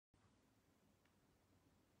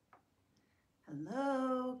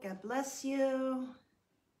Hello, God bless you.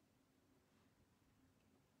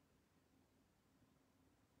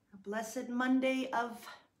 A blessed Monday of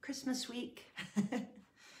Christmas week.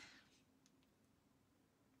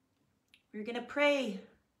 We're going to pray.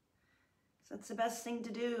 That's the best thing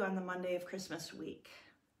to do on the Monday of Christmas week,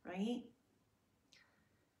 right?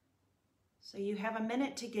 So you have a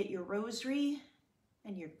minute to get your rosary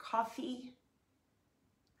and your coffee.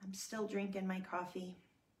 I'm still drinking my coffee.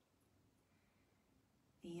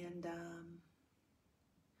 And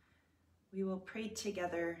we will pray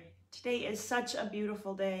together. Today is such a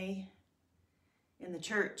beautiful day in the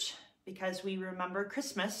church because we remember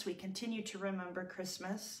Christmas. We continue to remember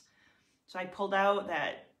Christmas. So I pulled out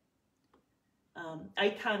that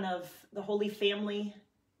icon of the Holy Family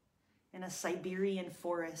in a Siberian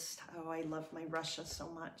forest. Oh, I love my Russia so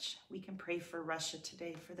much. We can pray for Russia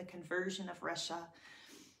today, for the conversion of Russia,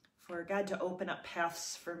 for God to open up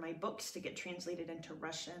paths for my books to get translated into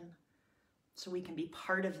Russian, so we can be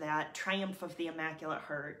part of that triumph of the Immaculate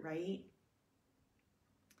Heart, right?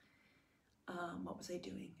 What was I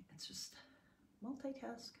doing? It's just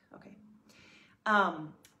multitask. Okay.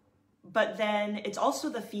 But then it's also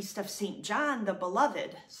the feast of St. John the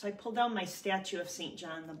Beloved. So I pulled down my statue of St.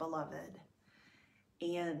 John the Beloved.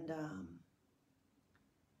 And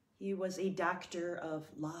he was a doctor of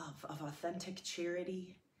love, of authentic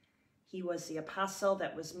charity. He was the apostle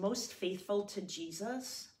that was most faithful to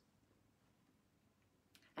Jesus.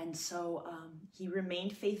 And so he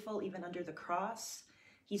remained faithful even under the cross.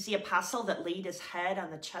 He's the apostle that laid his head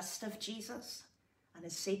on the chest of Jesus, on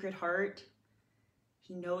his Sacred Heart.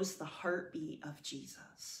 He knows the heartbeat of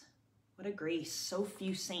Jesus. What a grace so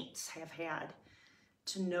few saints have had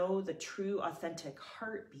to know the true, authentic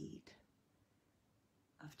heartbeat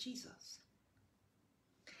of Jesus.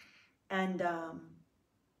 And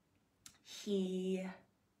he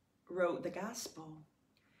wrote the gospel,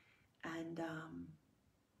 and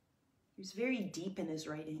he was very deep in his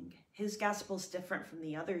writing. His gospel is different from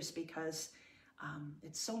the others because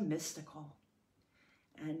it's so mystical.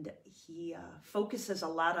 And he focuses a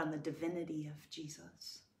lot on the divinity of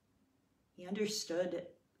Jesus. He understood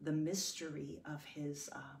the mystery of his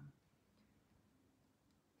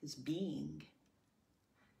being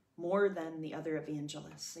more than the other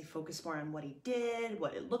evangelists. They focus more on what he did,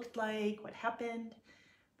 what it looked like, what happened.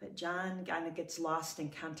 But John kind of gets lost in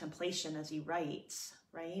contemplation as he writes,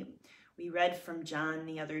 right? We read from John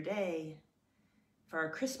the other day for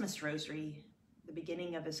our Christmas rosary, the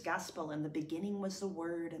beginning of his gospel. In the beginning was the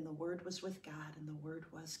Word, and the Word was with God, and the Word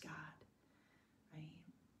was God, right?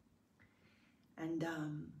 And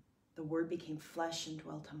the Word became flesh and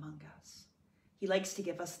dwelt among us. He likes to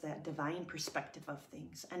give us that divine perspective of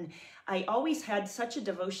things. And I always had such a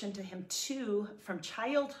devotion to him too from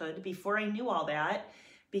childhood, before I knew all that,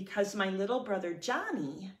 because my little brother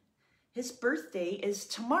Johnny, his birthday is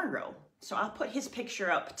tomorrow. So I'll put his picture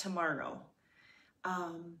up tomorrow.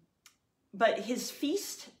 But his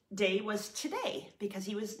feast day was today because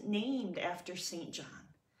he was named after St. John.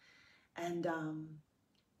 And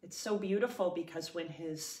it's so beautiful because when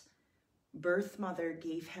his birth mother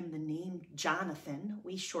gave him the name Jonathan,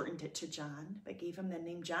 we shortened it to John, but gave him the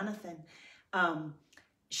name Jonathan,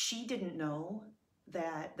 she didn't know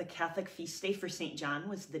that the Catholic feast day for St. John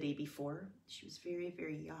was the day before. She was very,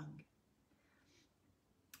 very young.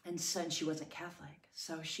 And so she wasn't Catholic,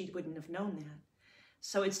 so she wouldn't have known that.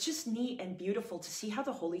 So it's just neat and beautiful to see how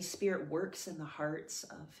the Holy Spirit works in the hearts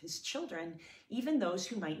of his children, even those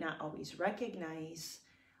who might not always recognize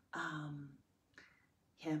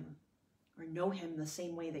him or know him the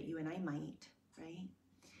same way that you and I might, right?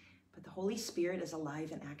 But the Holy Spirit is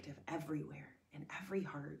alive and active everywhere, in every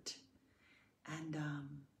heart. And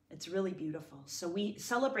it's really beautiful. So we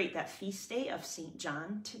celebrate that feast day of St.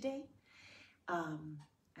 John today.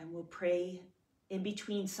 And we'll pray in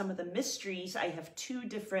between some of the mysteries. I have two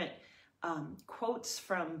different quotes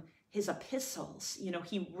from his epistles. You know,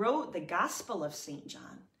 he wrote the Gospel of St.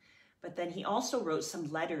 John, but then he also wrote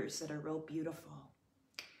some letters that are real beautiful.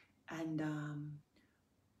 And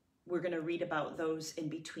we're going to read about those in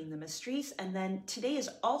between the mysteries. And then today is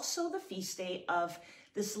also the feast day of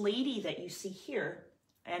this lady that you see here.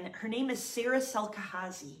 And her name is Sarah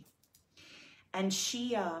Selkahazi. And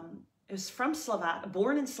she was from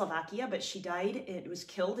born in Slovakia, but she died, it was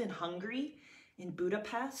killed in Hungary, in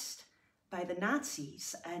Budapest, by the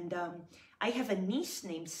Nazis. And I have a niece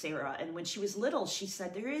named Sarah, and when she was little, she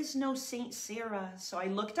said, there is no Saint Sarah. So I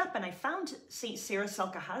looked up and I found Saint Sarah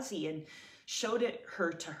Selkahazi and showed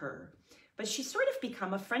her to her. But she's sort of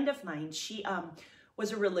become a friend of mine. She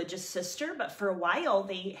was a religious sister, but for a while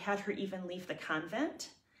they had her even leave the convent.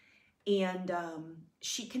 And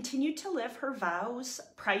she continued to live her vows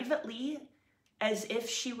privately as if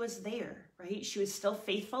she was there, right? She was still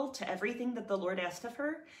faithful to everything that the Lord asked of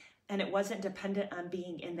her, and it wasn't dependent on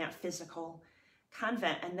being in that physical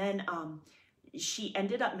convent. And then she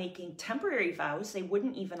ended up making temporary vows. They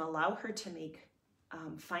wouldn't even allow her to make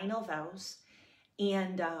final vows.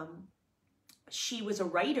 And she was a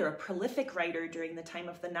writer, a prolific writer during the time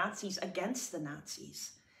of the Nazis against the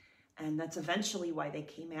Nazis. And that's eventually why they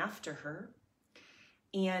came after her.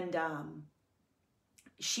 And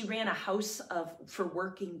she ran a house for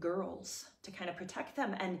working girls to kind of protect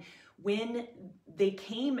them. And when they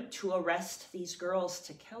came to arrest these girls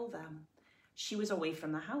to kill them, she was away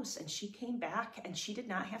from the house, and she came back, and she did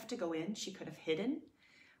not have to go in. She could have hidden,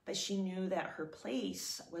 but she knew that her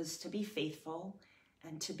place was to be faithful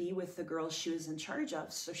and to be with the girls she was in charge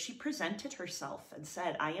of. So she presented herself and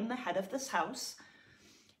said, I am the head of this house.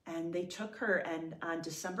 And they took her, and on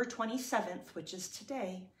December 27th, which is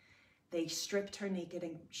today, they stripped her naked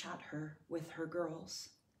and shot her with her girls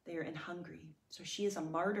there in Hungary. So she is a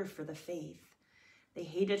martyr for the faith. They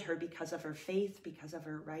hated her because of her faith, because of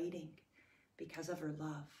her writing, because of her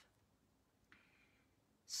love.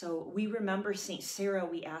 So we remember St. Sarah.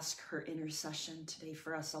 We ask her intercession today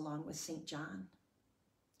for us, along with St. John.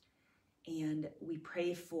 And we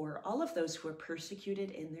pray for all of those who are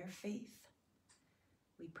persecuted in their faith.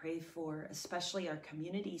 We pray for especially our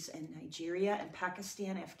communities in Nigeria and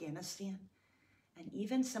Pakistan, Afghanistan, and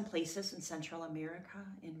even some places in Central America,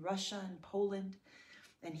 in Russia and Poland.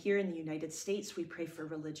 And here in the United States, we pray for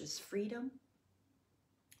religious freedom.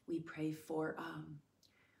 We pray for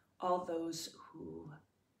all those who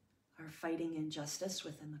are fighting injustice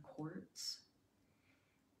within the courts.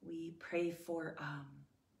 We pray for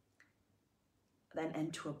an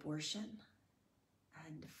end to abortion,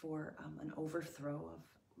 and for an overthrow of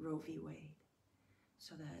Roe v. Wade,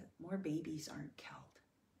 so that more babies aren't killed.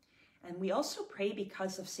 And we also pray,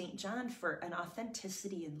 because of St. John, for an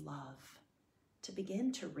authenticity in love to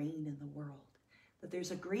begin to reign in the world, that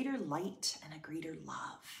there's a greater light and a greater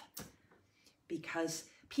love, because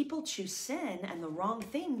people choose sin and the wrong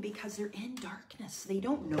thing because they're in darkness. They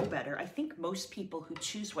don't know better. I think most people who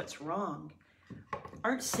choose what's wrong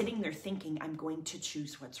aren't sitting there thinking, I'm going to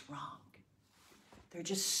choose what's wrong. They're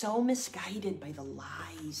just so misguided by the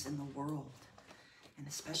lies in the world, and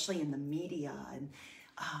especially in the media. And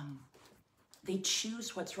they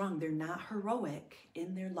choose what's wrong. They're not heroic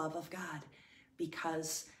in their love of God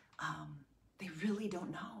because they really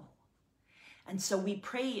don't know. And so we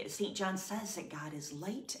pray, St. John says that God is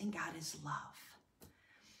light and God is love.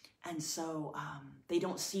 And so they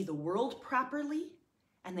don't see the world properly,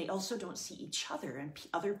 and they also don't see each other and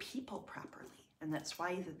other people properly. And that's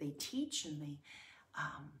why that they teach and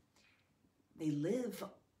they live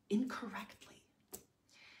incorrectly.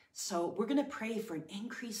 So we're going to pray for an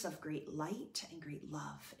increase of great light and great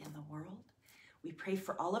love in the world. We pray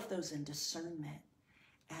for all of those in discernment.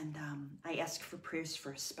 And I ask for prayers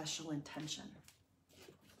for a special intention.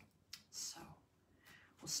 So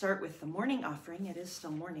we'll start with the morning offering. It is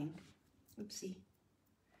still morning. Oopsie.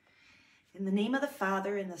 In the name of the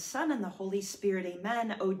Father, and the Son, and the Holy Spirit,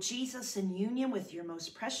 amen. O Jesus, in union with your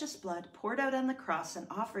most precious blood, poured out on the cross and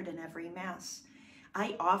offered in every Mass,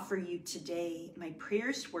 I offer you today my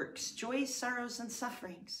prayers, works, joys, sorrows, and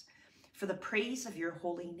sufferings, for the praise of your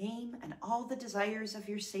holy name and all the desires of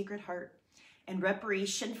your sacred heart, and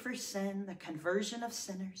reparation for sin, the conversion of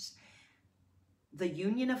sinners, the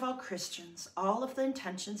union of all Christians, all of the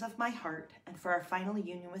intentions of my heart, and for our final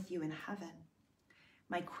union with you in heaven.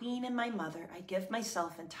 My Queen and my Mother, I give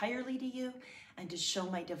myself entirely to you, and to show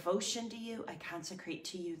my devotion to you, I consecrate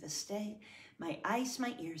to you this day my eyes,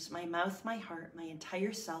 my ears, my mouth, my heart, my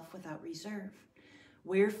entire self without reserve.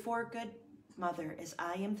 Wherefore, good Mother, as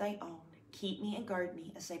I am thy own, keep me and guard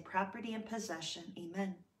me as thy property and possession.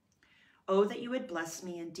 Amen. Oh, that you would bless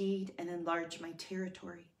me indeed and enlarge my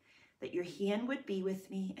territory, that your hand would be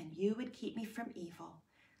with me and you would keep me from evil,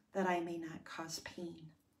 that I may not cause pain.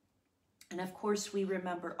 And of course, we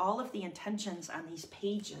remember all of the intentions on these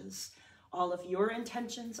pages, all of your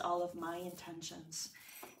intentions, all of my intentions.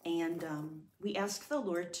 And we ask the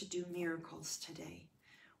Lord to do miracles today.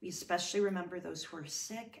 We especially remember those who are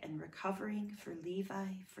sick and recovering, for Levi,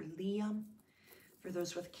 for Liam, for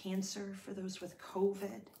those with cancer, for those with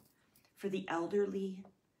COVID, for the elderly,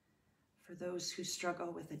 for those who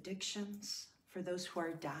struggle with addictions, for those who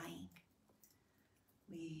are dying.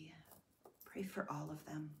 We pray for all of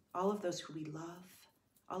them, all of those who we love,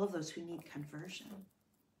 all of those who need conversion.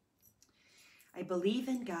 I believe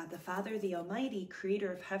in God, the Father, the Almighty,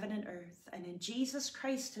 creator of heaven and earth, and in Jesus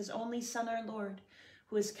Christ, his only Son, our Lord,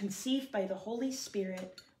 who is conceived by the Holy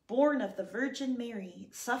Spirit, born of the Virgin Mary,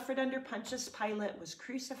 suffered under Pontius Pilate, was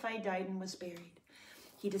crucified, died, and was buried.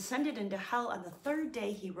 He descended into hell. On the third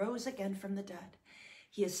day, he rose again from the dead.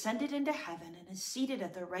 He ascended into heaven and is seated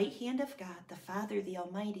at the right hand of God, the Father, the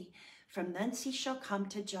Almighty. From thence he shall come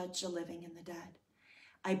to judge the living and the dead.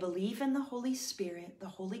 I believe in the Holy Spirit, the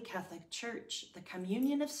Holy Catholic Church, the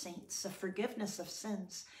communion of saints, the forgiveness of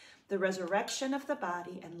sins, the resurrection of the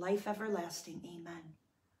body, and life everlasting. Amen.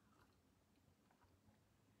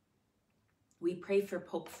 We pray for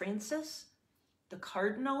Pope Francis, the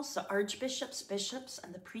cardinals, the archbishops, bishops,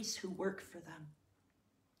 and the priests who work for them.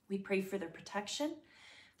 We pray for their protection,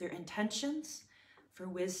 their intentions, for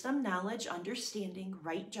wisdom, knowledge, understanding,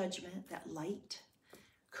 right judgment, that light,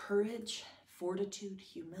 courage, fortitude,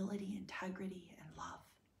 humility, integrity, and love.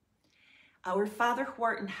 Our Father who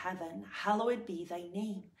art in heaven, hallowed be thy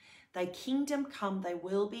name. Thy kingdom come, thy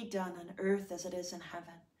will be done on earth as it is in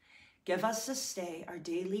heaven. Give us this day our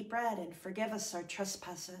daily bread, and forgive us our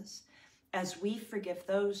trespasses, as we forgive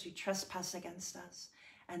those who trespass against us.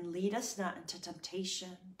 And lead us not into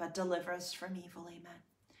temptation, but deliver us from evil. Amen.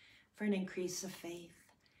 For an increase of faith.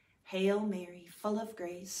 Hail Mary, full of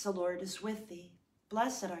grace, the Lord is with thee.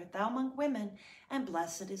 Blessed art thou among women, and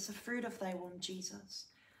blessed is the fruit of thy womb, Jesus.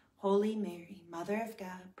 Holy Mary, Mother of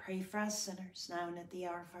God, pray for us sinners, now and at the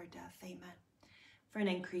hour of our death. Amen. For an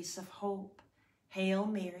increase of hope. Hail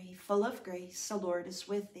Mary, full of grace, the Lord is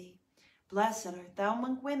with thee. Blessed art thou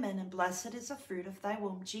among women, and blessed is the fruit of thy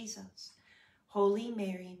womb, Jesus. Holy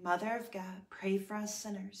Mary, Mother of God, pray for us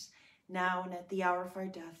sinners, now and at the hour of our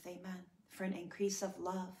death. Amen. For an increase of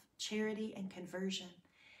love, charity, and conversion.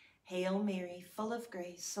 Hail Mary, full of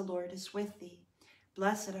grace, the Lord is with thee.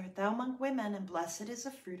 Blessed art thou among women, and blessed is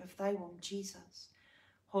the fruit of thy womb, Jesus.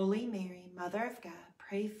 Holy Mary, Mother of God,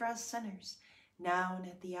 pray for us sinners, now and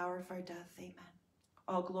at the hour of our death. Amen.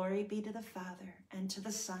 All glory be to the Father, and to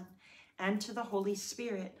the Son, and to the Holy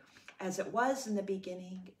Spirit, as it was in the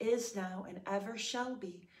beginning, is now, and ever shall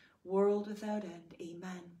be, world without end.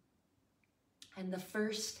 Amen. And the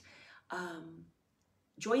first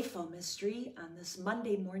joyful mystery on this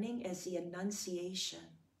Monday morning is the Annunciation.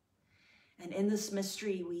 And in this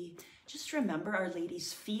mystery, we just remember Our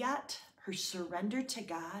Lady's fiat, her surrender to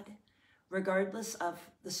God, regardless of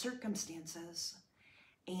the circumstances.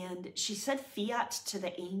 And she said fiat to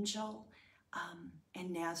the angel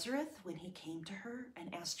in Nazareth when he came to her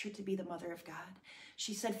and asked her to be the mother of God.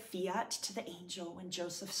 She said fiat to the angel when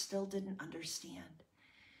Joseph still didn't understand,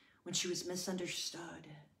 when she was misunderstood.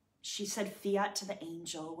 She said fiat to the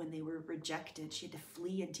angel when they were rejected. She had to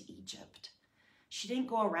flee into Egypt. She didn't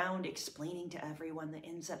go around explaining to everyone the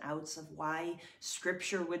ins and outs of why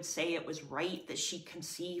Scripture would say it was right that she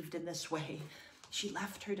conceived in this way. She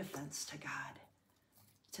left her defense to God,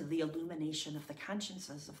 to the illumination of the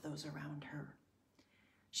consciences of those around her.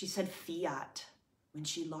 She said fiat when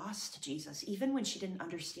she lost Jesus, even when she didn't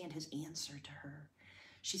understand his answer to her.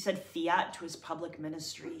 She said fiat to his public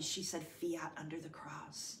ministry. She said fiat under the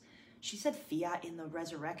cross. She said fiat in the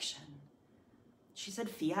resurrection. She said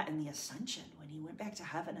fiat in the ascension when he went back to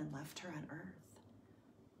heaven and left her on earth.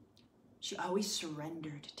 She always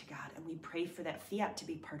surrendered to God, and we pray for that fiat to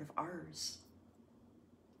be part of ours.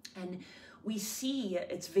 And we see,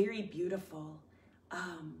 it's very beautiful,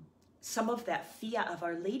 some of that fiat of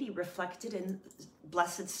Our Lady reflected in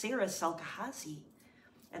Blessed Sarah Salkahazi.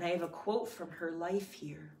 And I have a quote from her life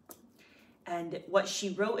here. And what she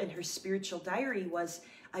wrote in her spiritual diary was,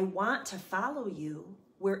 I want to follow you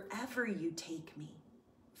wherever you take me,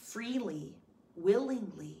 freely,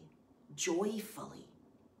 willingly, joyfully.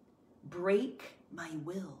 Break my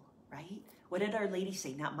will, right? What did Our Lady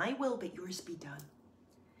say? Not my will, but yours be done.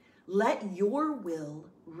 Let your will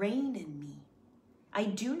reign in me. I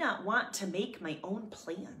do not want to make my own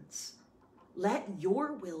plans. Let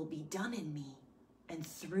your will be done in me and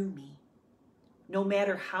through me. No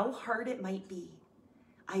matter how hard it might be,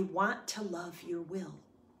 I want to love your will.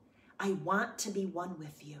 I want to be one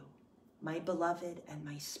with you, my beloved and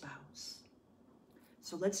my spouse.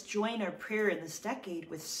 So let's join our prayer in this decade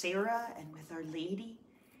with Sarah and with Our Lady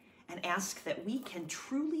and ask that we can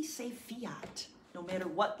truly say fiat no matter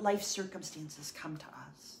what life circumstances come to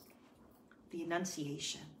us. The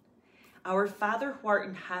Annunciation. Our Father who art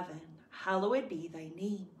in heaven, hallowed be thy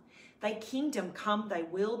name. Thy kingdom come, thy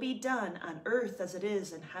will be done on earth as it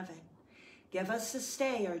is in heaven. Give us this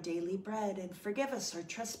day our daily bread, and forgive us our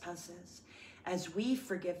trespasses, as we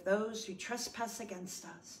forgive those who trespass against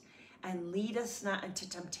us. And lead us not into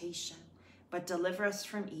temptation, but deliver us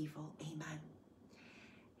from evil. Amen.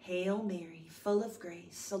 Hail Mary, full of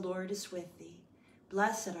grace, the Lord is with thee.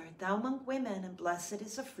 Blessed art thou among women, and blessed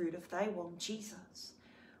is the fruit of thy womb, Jesus.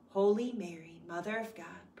 Holy Mary, Mother of God,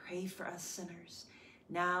 pray for us sinners,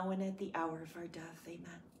 now and at the hour of our death.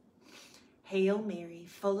 Amen. Hail Mary,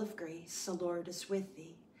 full of grace, the Lord is with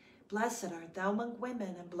thee. Blessed art thou among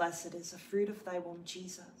women, and blessed is the fruit of thy womb,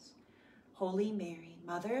 Jesus. Holy Mary,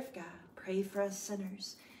 Mother of God, pray for us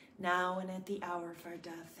sinners, now and at the hour of our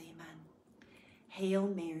death. Amen. Hail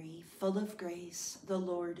Mary, full of grace, the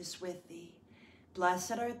Lord is with thee.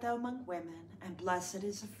 Blessed art thou among women, and blessed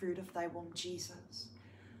is the fruit of thy womb, Jesus.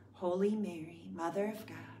 Holy Mary, Mother of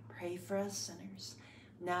God, pray for us sinners,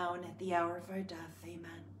 now and at the hour of our death.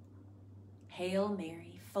 Amen. Hail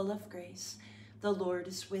Mary, full of grace, the Lord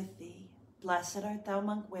is with thee. Blessed art thou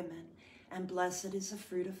among women, and blessed is the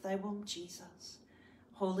fruit of thy womb, Jesus.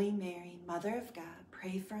 Holy Mary, Mother of God,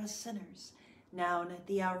 pray for us sinners, now and at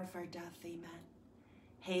the hour of our death. Amen.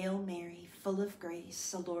 Hail Mary, full of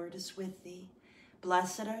grace, the Lord is with thee.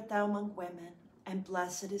 Blessed art thou among women, and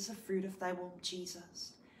blessed is the fruit of thy womb,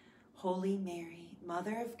 Jesus. Holy Mary,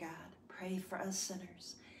 Mother of God, pray for us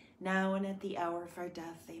sinners, now and at the hour of our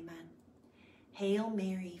death. Amen. Hail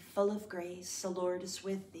Mary, full of grace, the Lord is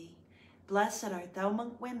with thee. Blessed art thou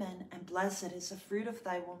among women, and blessed is the fruit of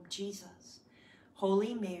thy womb, Jesus.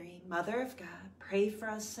 Holy Mary, Mother of God, pray for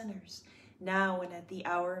us sinners, now and at the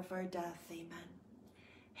hour of our death. Amen.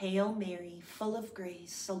 Hail Mary, full of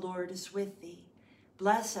grace, the Lord is with thee.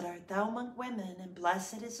 Blessed art thou among women, and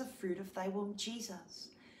blessed is the fruit of thy womb, Jesus.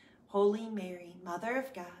 Holy Mary, Mother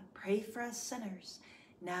of God, pray for us sinners,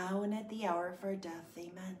 now and at the hour of our death.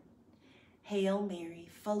 Amen. Hail Mary,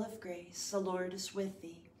 full of grace, the Lord is with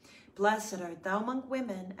thee. Blessed art thou among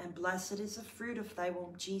women, and blessed is the fruit of thy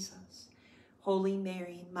womb, Jesus. Holy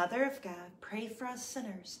Mary, Mother of God, pray for us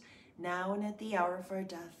sinners, now and at the hour of our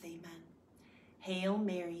death. Amen. Hail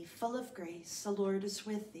Mary, full of grace, the Lord is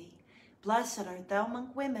with thee. Blessed art thou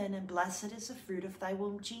among women, and blessed is the fruit of thy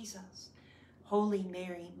womb, Jesus. Holy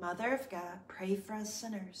Mary, Mother of God, pray for us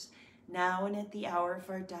sinners, now and at the hour of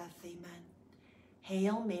our death. Amen.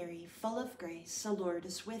 Hail Mary, full of grace, the Lord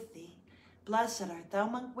is with thee. Blessed art thou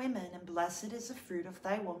among women, and blessed is the fruit of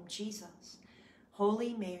thy womb, Jesus.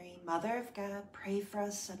 Holy Mary, Mother of God, pray for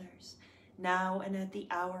us sinners, now and at the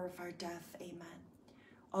hour of our death. Amen.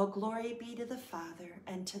 All glory be to the Father,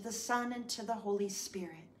 and to the Son, and to the Holy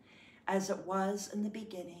Spirit, as it was in the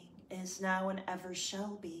beginning, is now, and ever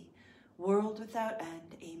shall be, world without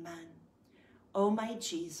end. Amen. O my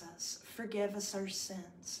Jesus, forgive us our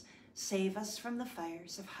sins, save us from the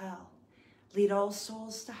fires of hell. Lead all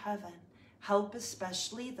souls to heaven, help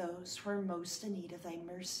especially those who are most in need of thy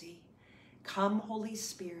mercy. Come, Holy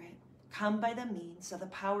Spirit, come by the means of the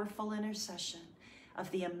powerful intercession of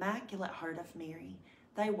the Immaculate Heart of Mary,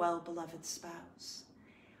 thy well-beloved spouse.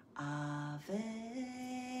 Ave,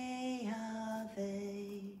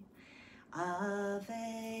 Ave,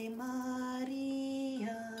 Ave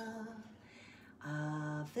Maria,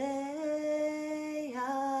 Ave,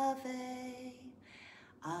 Ave,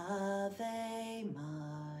 Ave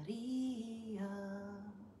Maria.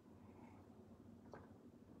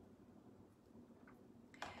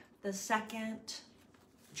 The second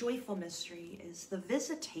joyful mystery is the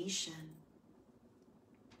Visitation.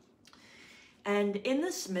 And in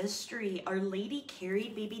this mystery, Our Lady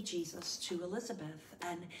carried baby Jesus to Elizabeth,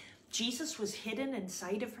 and Jesus was hidden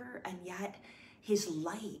inside of her, and yet his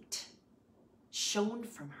light shone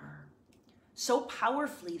from her so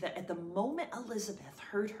powerfully that at the moment Elizabeth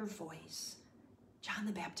heard her voice, John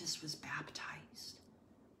the Baptist was baptized.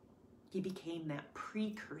 He became that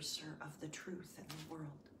precursor of the truth in the world.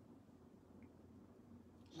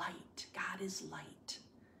 Light. God is light,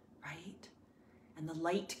 right? And the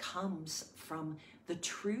light comes from the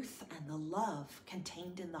truth and the love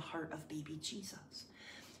contained in the heart of baby Jesus.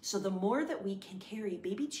 So the more that we can carry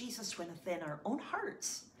baby Jesus within our own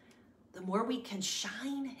hearts, the more we can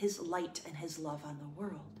shine his light and his love on the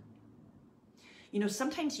world. You know,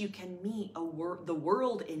 sometimes you can meet the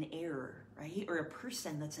world in error, right? Or a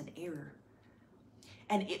person that's in error.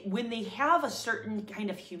 And when they have a certain kind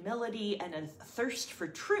of humility and a thirst for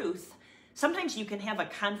truth, sometimes you can have a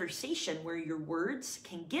conversation where your words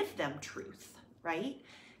can give them truth, right?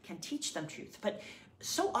 Can teach them truth. But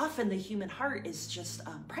so often the human heart is just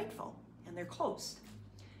prideful and they're closed.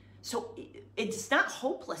 So it's not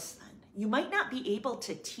hopeless then. You might not be able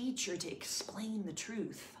to teach or to explain the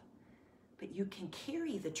truth, but you can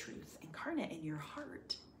carry the truth incarnate in your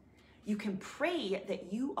heart. You can pray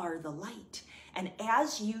that you are the light. And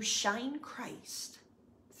as you shine Christ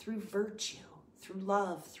through virtue, through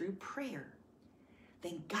love, through prayer,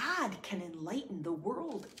 then God can enlighten the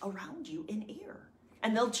world around you in error.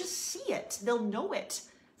 And they'll just see it. They'll know it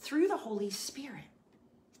through the Holy Spirit.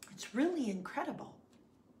 It's really incredible.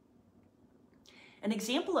 An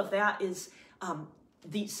example of that is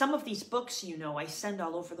Some of these books, you know, I send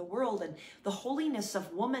all over the world, and the holiness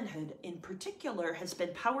of womanhood in particular has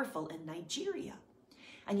been powerful in Nigeria.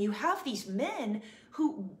 And you have these men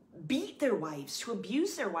who beat their wives, who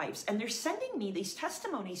abuse their wives, and they're sending me these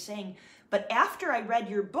testimonies saying, but after I read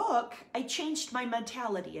your book, I changed my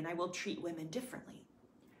mentality and I will treat women differently.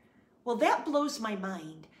 Well, that blows my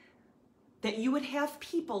mind that you would have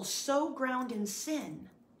people so ground in sin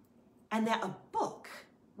and that a book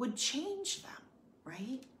would change them,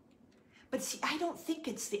 right? But see, I don't think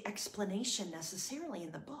it's the explanation necessarily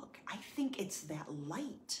in the book. I think it's that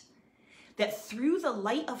light. That through the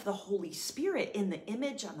light of the Holy Spirit, in the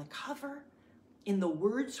image on the cover, in the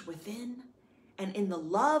words within, and in the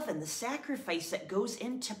love and the sacrifice that goes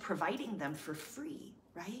into providing them for free,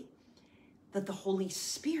 right? That the Holy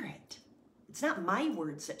Spirit, it's not my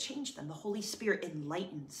words that change them. The Holy Spirit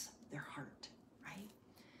enlightens their heart, right?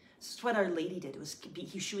 This is what Our Lady did.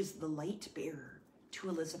 She was the light bearer to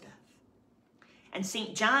Elizabeth. And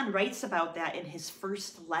St. John writes about that in his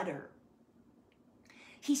first letter.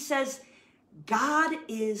 He says, God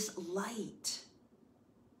is light.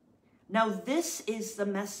 Now this is the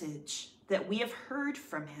message that we have heard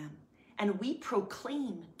from him, and we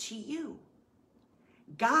proclaim to you.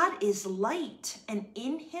 God is light, and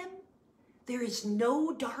in him there is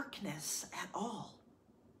no darkness at all.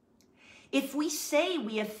 If we say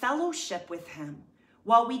we have fellowship with him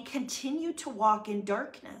while we continue to walk in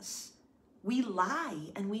darkness, we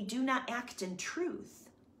lie and we do not act in truth.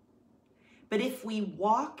 But if we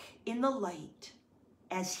walk in the light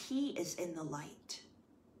as he is in the light,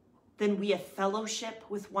 then we have fellowship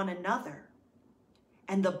with one another,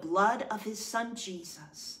 and the blood of his Son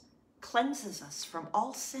Jesus cleanses us from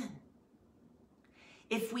all sin.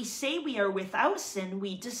 If we say we are without sin,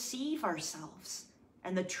 we deceive ourselves,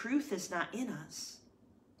 and the truth is not in us.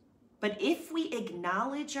 But if we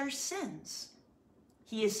acknowledge our sins,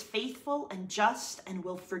 he is faithful and just and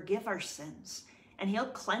will forgive our sins, and he'll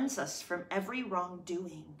cleanse us from every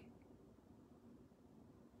wrongdoing.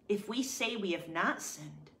 If we say we have not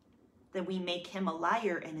sinned, then we make him a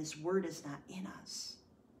liar and his word is not in us.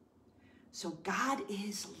 So God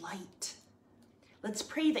is light. Let's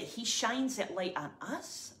pray that he shines that light on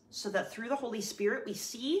us so that through the Holy Spirit we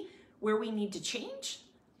see where we need to change.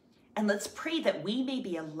 And let's pray that we may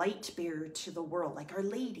be a light bearer to the world like Our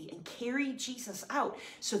Lady and carry Jesus out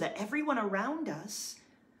so that everyone around us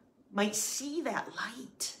might see that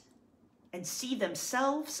light and see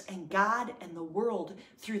themselves and God and the world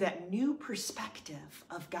through that new perspective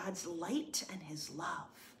of God's light and his love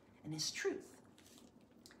and his truth.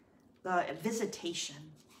 The visitation.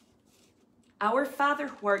 Our Father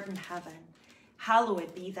who art in heaven,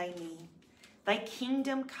 hallowed be thy name. Thy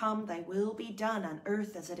kingdom come, thy will be done on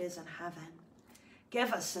earth as it is in heaven.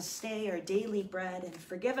 Give us this day our daily bread, and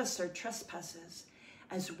forgive us our trespasses,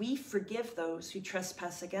 as we forgive those who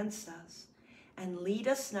trespass against us. And lead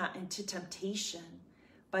us not into temptation,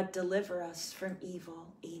 but deliver us from evil.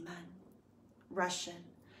 Amen. Russian.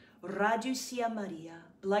 Radusia Maria,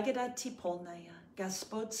 blagodati polnaya,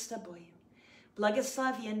 Gospod s tobою.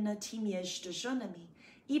 Благословенна ти между женами,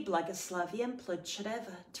 и благословен плод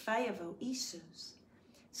чрева твоего, Иисус.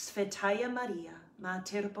 Святая Мария,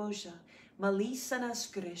 Матерь Божия, молись за нас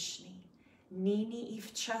грешни, ныне и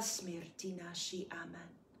в час смерти нашей. Amen.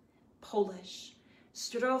 Polish.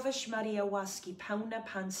 Zdrowaś Maria, łaski pełna,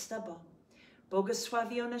 Pan z tobą,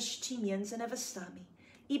 błogosławionaś ty między niewestami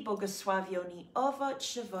i błogosławiony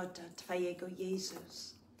owoc żywota twojego,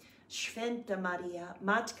 Jezus. Święta Maria,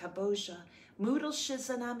 Matka Boża, módl się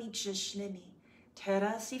za nami grzesznymi,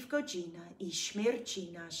 teraz i w godzinę i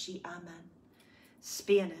śmierci naszej. Amen.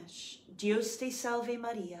 Spanish. Dios te salve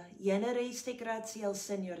Maria, llena eres de gracia, el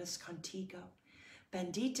Señor es contigo.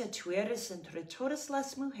 Bendita tú eres entre todas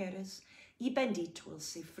las mujeres, y bendito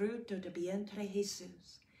el fruto de vientre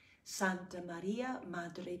Jesús. Santa María,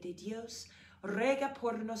 Madre de Dios, ruega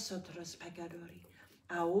por nosotros pecadores,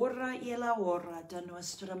 ahora y en la hora de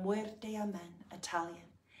nuestra muerte. Amén. Italian.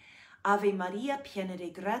 Ave Maria, piena de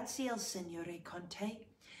gracia, el Señor es contigo.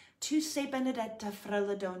 Tu sei benedetta fra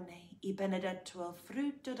le donne, y benedetto el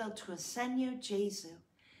fruto del tuo seno, Gesù.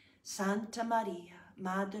 Santa Maria,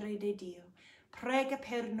 Madre de Dio, prega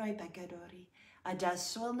per noi peccatori,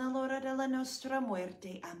 adesso nell'ora della nostra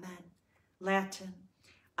muerte. Amen. Latin.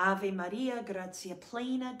 Ave Maria, gratia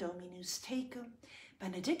plena, Dominus tecum,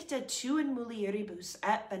 benedicta tu in mulieribus,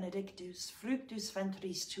 et benedictus fructus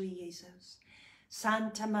ventris tui, Iesus.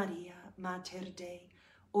 Santa Maria, Mater Dei,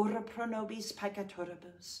 ora pro nobis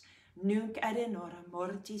peccatoribus, nunc et in hora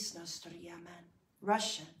mortis nostri. Amen.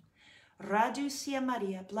 Russian. Radusia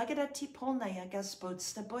Maria, blagodati polnaya, Gospod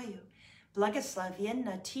s tobою,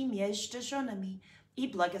 Благословенна ти между женами, и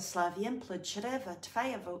благословен плод чрева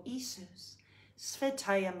твоего, Иисус.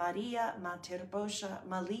 Святая Мария, Матерь Божия,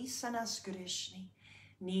 молись за нас грешных,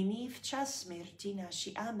 ныне в час смерти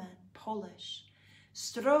нашей. Амен. Polish.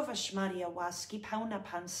 Zdrowaś Maria, łaski pełna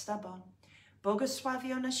Pan z Tobą,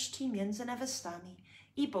 błogosławionaś Ty między niewiastami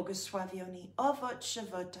i błogosławiony owoc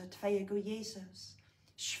żywota Twojego, Jezus.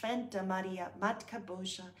 Święta Maria, Matka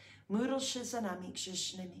Boża, módl się za nami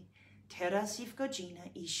grzesznymi, teraz i w godzinę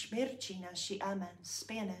i śmierci naszej. Amen.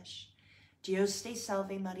 Spanish. Dios te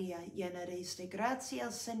salve Maria, llena eres de gracia,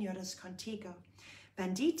 el Señor es contigo.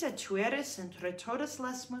 Bendita tú eres entre todas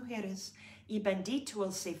las mujeres, y bendito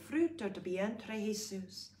el fruto de tu vientre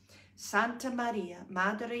Jesús. Santa María,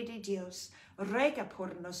 Madre de Dios, ruega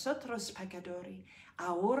por nosotros pecadores,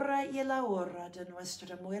 ahora y en la hora de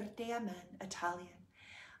nuestra muerte. Amén. Italian.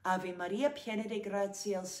 Ave María, piena de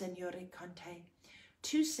gracia, el Señor es contigo.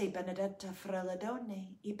 Tu sei benedetta fra le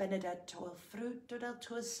donne, y benedetto el fruto del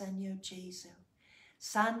tuo seno, Gesù.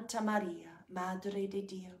 Santa Maria, Madre de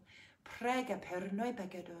Dio, prega per noi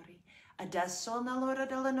peccatori, adesso nell'ora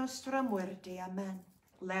della nostra muerte. Amen.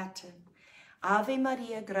 Latin. Ave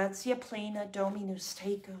Maria, gratia plena, Dominus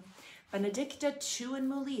tecum, benedicta tu in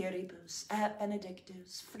mulieribus, et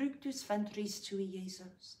benedictus fructus ventris tui,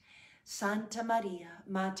 Iesus. Santa Maria,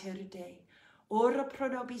 Mater Dei, ora pro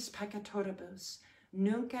nobis peccatoribus,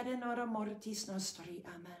 nunc et in hora mortis nostri.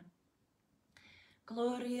 Amen.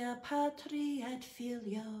 Gloria Patri et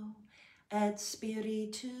Filio et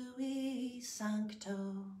Spiritui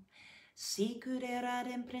Sancto, sicut erat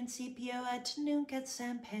in principio et nunc et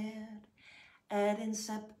semper, et in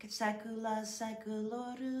saecula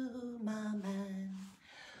saeculorum. Amen.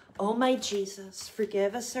 O my Jesus,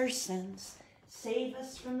 forgive us our sins, save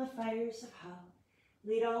us from the fires of hell,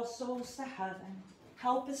 lead all souls to heaven,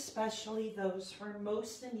 help especially those who are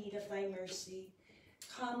most in need of thy mercy.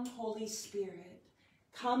 Come, Holy Spirit,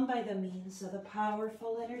 come by the means of the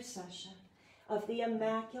powerful intercession of the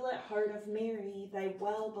Immaculate Heart of Mary, thy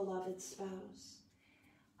well-beloved spouse.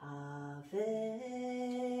 Ave,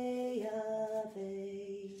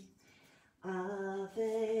 Ave,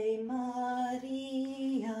 Ave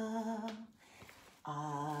Maria,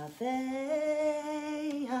 Ave,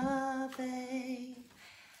 Ave,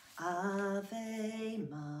 Ave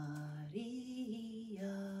Maria.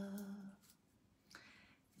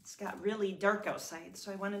 It's got really dark outside,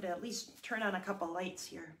 so I wanted to at least turn on a couple lights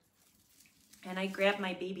here. And I grabbed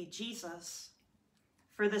my baby Jesus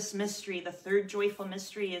for this mystery. The third joyful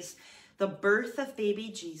mystery is the birth of baby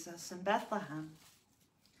Jesus in Bethlehem.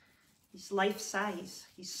 He's life-size.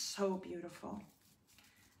 He's so beautiful.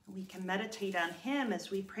 We can meditate on him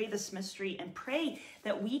as we pray this mystery and pray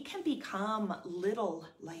that we can become little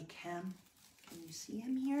like him. Can you see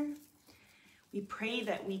him here? We pray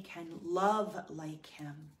that we can love like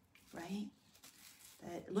him, right?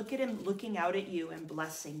 That look at him looking out at you and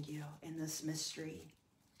blessing you in this mystery.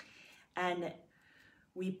 And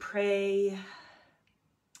we pray,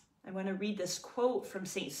 I want to read this quote from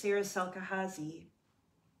St. Sarah Salkahazi.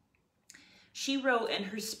 She wrote in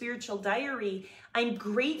her spiritual diary, "I'm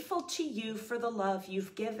grateful to you for the love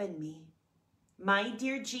you've given me. My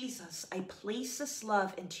dear Jesus, I place this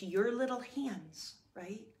love into your little hands,"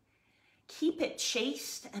 right? "Keep it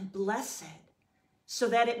chaste and blessed so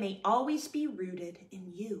that it may always be rooted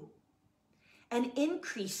in you, and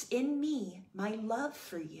increase in me my love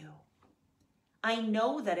for you. I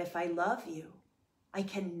know that if I love you, I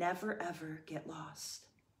can never ever get lost.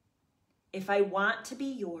 If I want to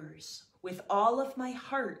be yours with all of my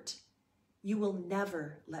heart, you will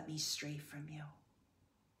never let me stray from you."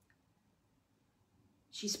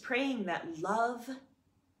 She's praying that love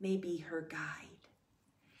may be her guide.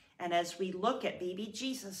 And as we look at baby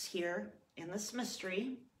Jesus here in this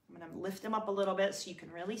mystery, I'm going to lift him up a little bit so you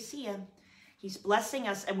can really see him. He's blessing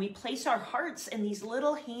us, and we place our hearts in these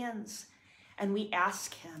little hands, and we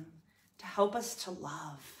ask him to help us to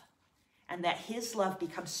love, and that his love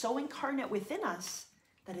becomes so incarnate within us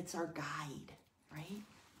that it's our guide, right?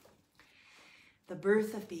 The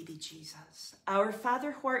birth of baby Jesus. Our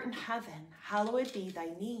Father who art in heaven, hallowed be thy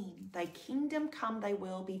name. Thy kingdom come, thy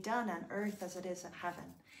will be done on earth as it is in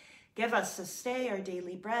heaven. Give us this day our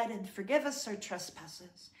daily bread, and forgive us our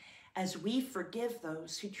trespasses, as we forgive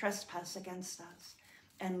those who trespass against us.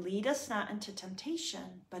 And lead us not into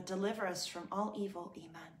temptation, but deliver us from all evil.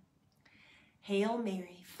 Amen. Hail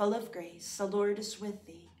Mary, full of grace, the Lord is with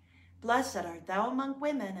thee. Blessed art thou among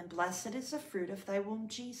women, and blessed is the fruit of thy womb,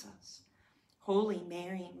 Jesus. Holy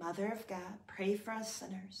Mary, Mother of God, pray for us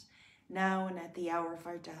sinners, now and at the hour of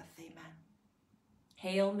our death. Amen.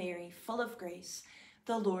 Hail Mary, full of grace,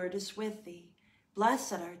 the Lord is with thee.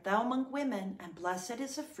 Blessed art thou among women, and blessed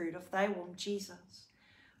is the fruit of thy womb, Jesus.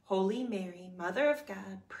 Holy Mary, Mother of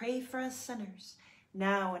God, pray for us sinners,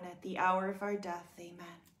 now and at the hour of our death.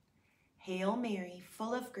 Amen. Hail Mary,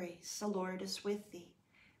 full of grace, the Lord is with thee.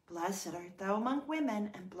 Blessed art thou among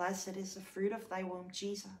women, and blessed is the fruit of thy womb,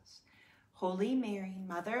 Jesus. Holy Mary,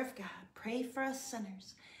 Mother of God, pray for us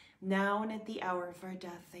sinners, now and at the hour of our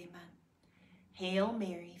death. Amen. Hail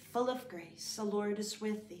Mary, full of grace, the Lord is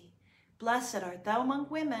with thee. Blessed art thou among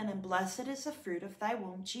women, and blessed is the fruit of thy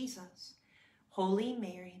womb, Jesus. Holy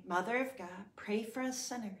Mary, Mother of God, pray for us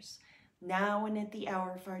sinners, now and at the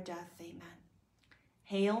hour of our death. Amen.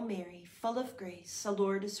 Hail Mary, full of grace, the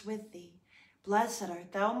Lord is with thee. Blessed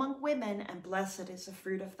art thou among women, and blessed is the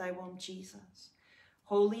fruit of thy womb, Jesus.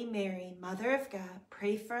 Holy Mary, Mother of God,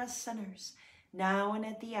 pray for us sinners, now and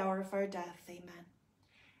at the hour of our death. Amen.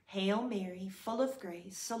 Hail Mary, full of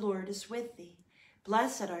grace, the Lord is with thee.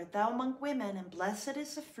 Blessed art thou among women, and blessed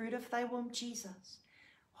is the fruit of thy womb, Jesus.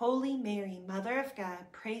 Holy Mary, Mother of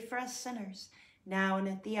God, pray for us sinners, now and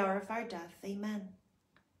at the hour of our death. Amen.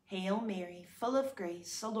 Hail Mary, full of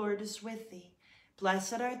grace, the Lord is with thee.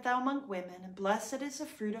 Blessed art thou among women, and blessed is the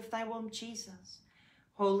fruit of thy womb, Jesus.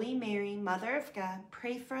 Holy Mary, Mother of God,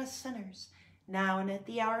 pray for us sinners, now and at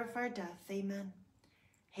the hour of our death. Amen.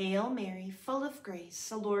 Hail Mary, full of grace,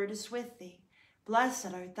 the Lord is with thee.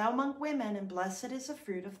 Blessed art thou among women, and blessed is the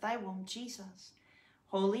fruit of thy womb, Jesus.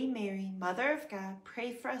 Holy Mary, Mother of God,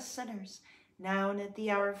 pray for us sinners, now and at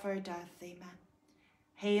the hour of our death. Amen.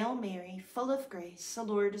 Hail Mary, full of grace, the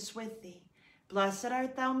Lord is with thee. Blessed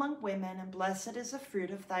art thou among women, and blessed is the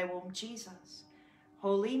fruit of thy womb, Jesus.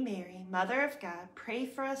 Holy Mary, Mother of God, pray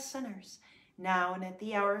for us sinners, now and at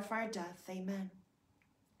the hour of our death. Amen.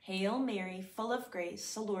 Hail Mary, full of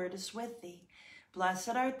grace, the Lord is with thee. Blessed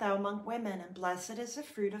art thou among women, and blessed is the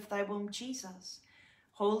fruit of thy womb, Jesus.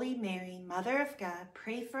 Holy Mary, Mother of God,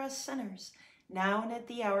 pray for us sinners, now and at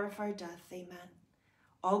the hour of our death. Amen.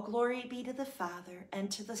 All glory be to the Father,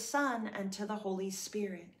 and to the Son, and to the Holy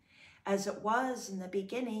Spirit, as it was in the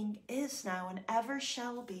beginning, is now, and ever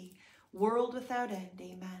shall be, world without end.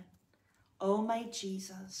 Amen. O my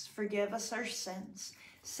Jesus, forgive us our sins,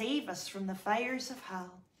 save us from the fires of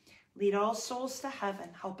hell, lead all souls to heaven,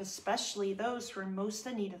 help especially those who are most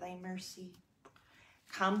in need of thy mercy.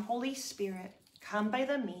 Come, Holy Spirit, come by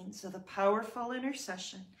the means of the powerful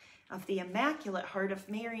intercession of the Immaculate Heart of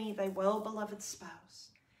Mary, thy well-beloved spouse.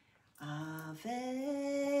 Ave,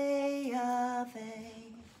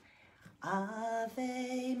 Ave,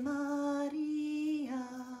 Ave Maria.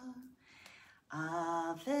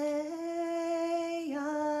 Ave,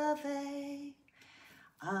 Ave,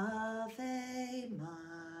 Ave Maria.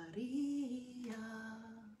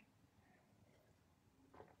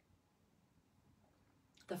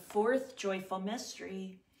 The fourth joyful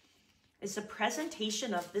mystery is the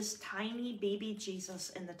presentation of this tiny baby Jesus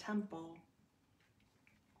in the temple.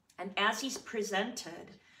 And as he's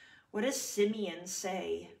presented, what does Simeon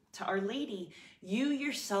say to Our Lady? You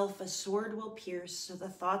yourself a sword will pierce, so the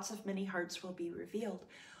thoughts of many hearts will be revealed.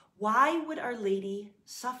 Why would Our Lady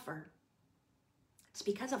suffer? It's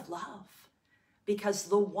because of love. Because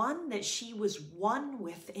the one that she was one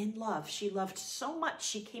with in love, she loved so much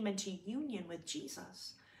she came into union with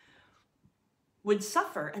Jesus, would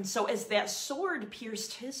suffer. And so as that sword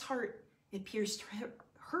pierced his heart, it pierced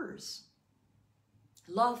hers.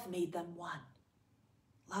 Love made them one.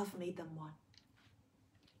 Love made them one.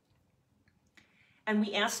 And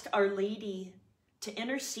we ask Our Lady to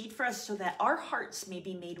intercede for us so that our hearts may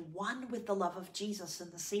be made one with the love of Jesus in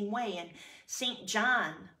the same way. And St.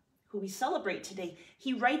 John, who we celebrate today,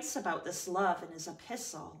 he writes about this love in his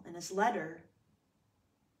epistle, in his letter.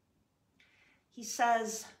 He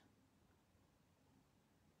says,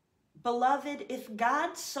 Beloved, if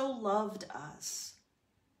God so loved us,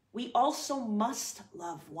 we also must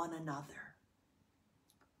love one another.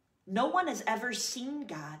 No one has ever seen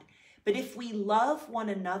God, but if we love one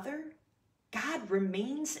another, God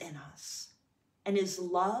remains in us, and his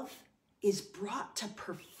love is brought to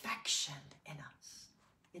perfection in us.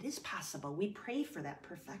 It is possible. We pray for that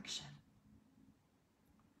perfection.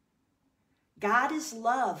 God is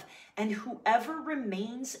love, and whoever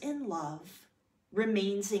remains in love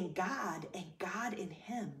remains in God, and God in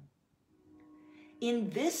him. In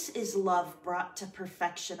this is love brought to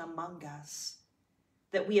perfection among us,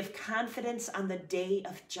 that we have confidence on the day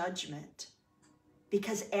of judgment,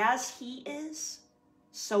 because as he is,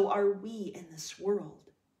 so are we in this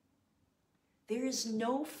world. There is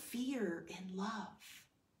no fear in love,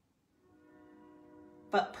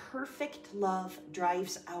 but perfect love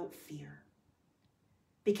drives out fear,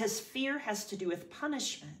 because fear has to do with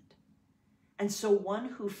punishment, And so one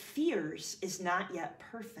who fears is not yet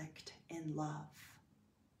perfect in love.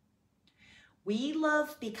 We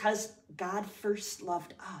love because God first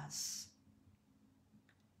loved us.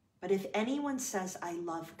 But if anyone says, I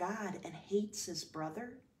love God and hates his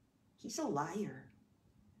brother, he's a liar.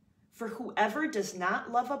 For whoever does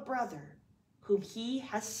not love a brother whom he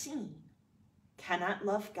has seen cannot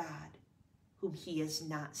love God whom he has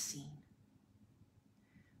not seen.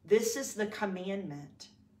 This is the commandment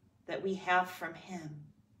that we have from him.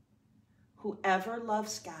 Whoever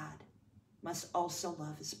loves God must also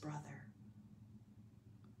love his brother.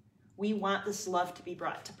 We want this love to be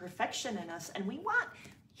brought to perfection in us, and we want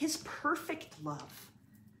his perfect love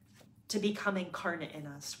to become incarnate in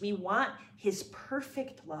us. We want his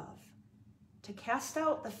perfect love to cast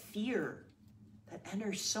out the fear that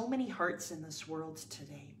enters so many hearts in this world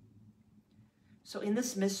today. So in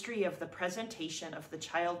this mystery of the presentation of the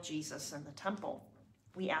child Jesus in the temple,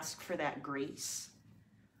 we ask for that grace.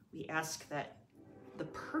 We ask that the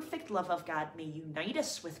perfect love of God may unite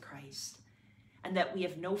us with Christ, and that we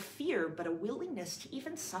have no fear but a willingness to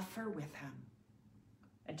even suffer with him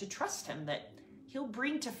and to trust him that he'll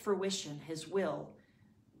bring to fruition his will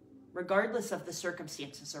regardless of the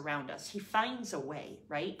circumstances around us. He finds a way,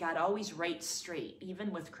 right? God always writes straight,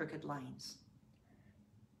 even with crooked lines.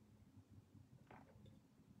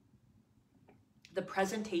 The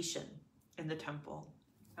presentation in the temple.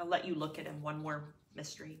 I'll let you look at him, one more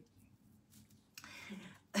mystery.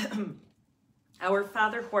 Our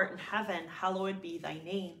Father who art in heaven, hallowed be thy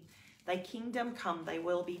name. Thy kingdom come, thy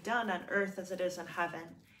will be done on earth as it is in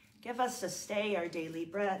heaven. Give us this day our daily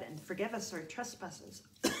bread, and forgive us our trespasses,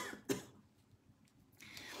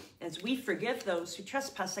 as we forgive those who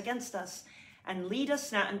trespass against us. And lead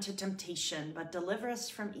us not into temptation, but deliver us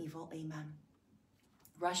from evil. Amen.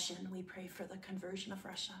 Russian, we pray for the conversion of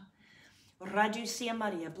Russia. Radusia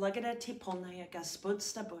Maria, blagodaty polnaya Gospod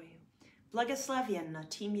s тобою. Благословенна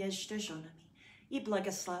ты между женами, и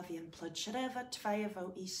благословен плод чрева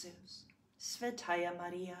твоего, Иисус. Святая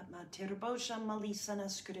Мария, Матерь Божия, молись за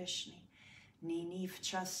нас грешных, ныне в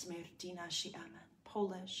час смерти нашей. Amen.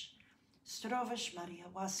 Polish. Zdrowaś Maria,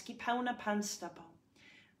 łaski pełna Pan z Tobą,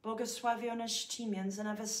 błogosławionaś Ty między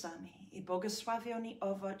niewiastami i błogosławiony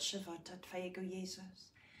owoc żywota Twojego,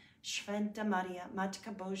 Jezus. Święta Maria,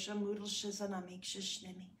 Matka Boża, módl się za nami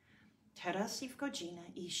grzesznymi, teraz i w godzinę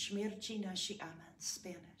i śmierci naszej. Amen.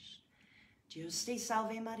 Spanish. Dios te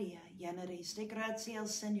salve Maria, llena eres de gracia, el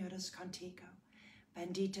Señor es contigo.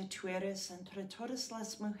 Bendita tú eres entre todas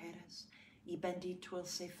las mujeres, y bendito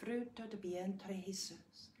es el fruto de tu vientre,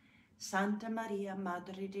 Jesús. Santa María,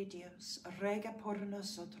 Madre de Dios, ruega por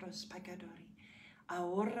nosotros pecadores,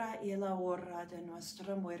 ahora y en la hora de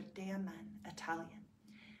nuestra muerte. Amén. Italian.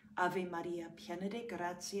 Ave Maria, piena de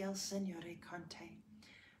gracia, el Señor es contigo.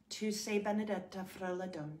 Tu sei benedetta fra le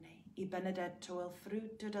donne, e benedetto il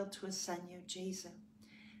frutto del tuo seno, Gesù.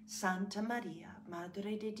 Santa Maria,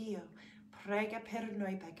 Madre de Dio, prega per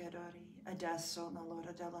noi peccatori, adesso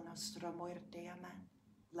nell'ora della nostra morte. Amen.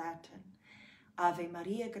 Latin. Ave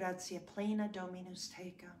Maria, gratia plena, Dominus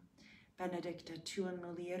tecum, benedicta tu in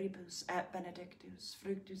mulieribus, et benedictus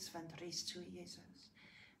fructus ventris tui, Iesus.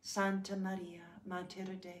 Santa Maria,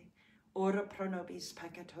 Mater Dei, ora pro nobis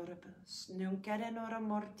peccatoribus, nunc et in hora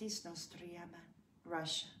mortis nostri. Amen.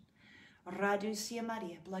 Russian. Radusia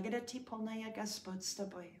Maria, blagodaty polnaya Gospod s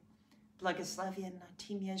тобою, благословенна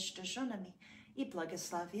ты между женами, и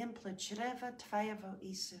благословен плод чрева твоего,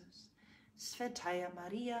 Иисус. Святая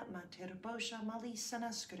Мария, Матерь Божия, молись за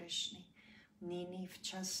нас грешных, ныне в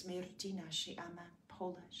час смерти нашей. Amen.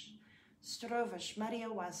 Polish. Zdrowaś Maria,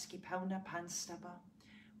 łaski pełna Pan z Tobą,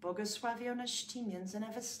 błogosławionaś Ty między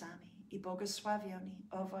niewiastami i błogosławiony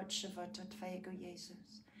owoc żywota Twojego,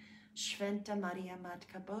 Jezus. Święta Maria,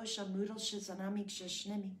 Matka Boża, módl się za nami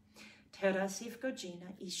grzesznymi, teraz i w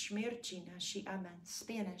godzinę i śmierci naszej. Amen.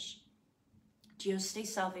 Spanish. Dios te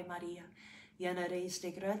salve Maria, llena eres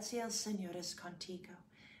de gracia, el Señor es contigo.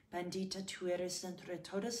 Bendita tú eres entre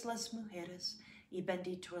todas las mujeres, y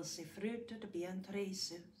bendito es el fruto de tu vientre,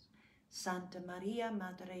 Jesús. Santa María,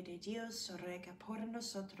 Madre de Dios, ruega por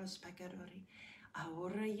nosotros pecadores,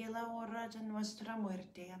 ahora y en la hora de nuestra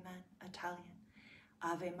muerte. Amen. Italian.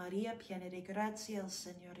 Ave Maria, piena de gracia, el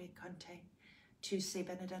Señor es contigo. Tu sei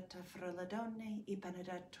benedetta fra le donne, e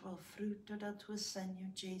benedetto il frutto del tuo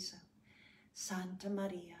seno, Gesù. Santa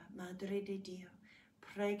Maria, Madre de Dio,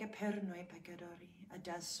 prega per noi peccatori,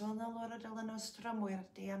 adesso nell'ora della nostra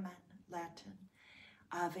muerte. Amen. Latin.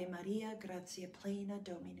 Ave Maria, gratia plena,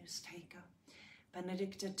 Dominus tecum,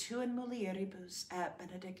 benedicta tu in mulieribus, et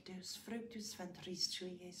benedictus fructus ventris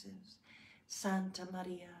tui, Iesus. Santa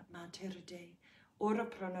Maria, Mater Dei, ora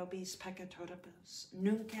pro nobis peccatoribus,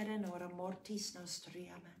 nunc et in hora mortis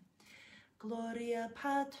nostri. Amen. Gloria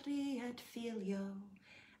Patri et Filio,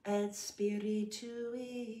 et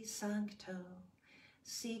Spiritui Sancto,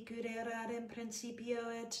 sicut erat in principio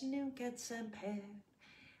et nunc et semper,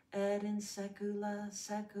 et in saecula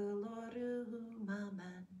saeculorum.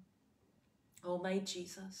 Amen. O my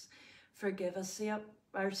Jesus, forgive us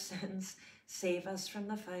our sins, save us from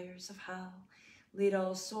the fires of hell, lead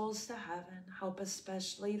all souls to heaven, help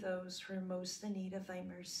especially those who are most in need of thy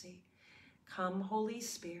mercy. Come, Holy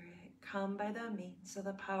Spirit, come by the means of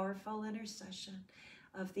the powerful intercession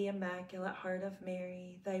of the Immaculate Heart of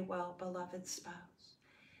Mary, thy well-beloved spouse.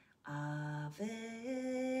 Ave,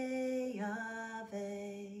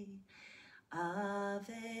 Ave,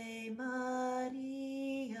 Ave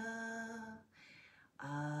Maria,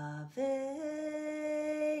 Ave,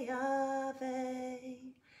 Ave,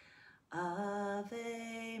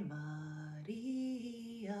 Ave Maria.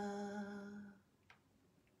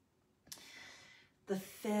 The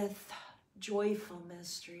fifth joyful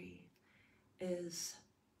mystery is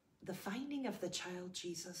the finding of the child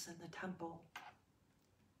Jesus in the temple.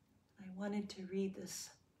 I wanted to read this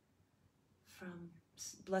from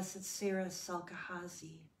Blessed Sarah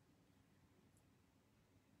Salkahazi.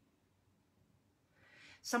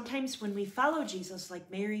 Sometimes when we follow Jesus, like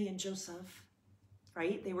Mary and Joseph,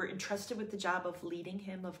 right? They were entrusted with the job of leading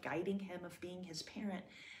him, of guiding him, of being his parent.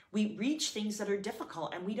 We reach things that are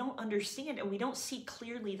difficult and we don't understand and we don't see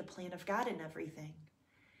clearly the plan of God in everything.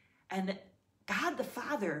 And God the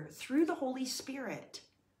Father, through the Holy Spirit,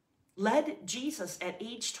 led Jesus at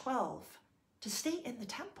age 12 to stay in the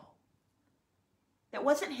temple. That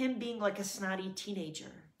wasn't him being like a snotty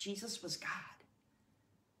teenager. Jesus was God.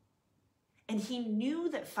 And he knew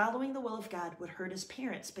that following the will of God would hurt his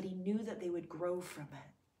parents, but he knew that they would grow from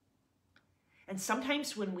it. And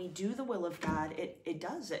sometimes when we do the will of God, it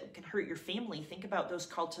can hurt your family. Think about those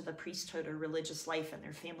called to the priesthood or religious life and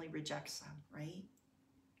their family rejects them, right?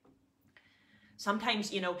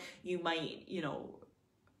 Sometimes, you might,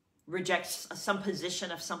 reject some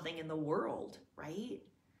position of something in the world, right?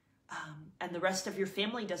 And the rest of your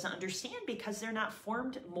family doesn't understand because they're not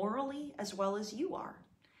formed morally as well as you are.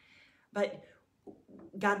 But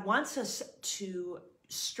God wants us to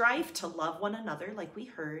strive to love one another, like we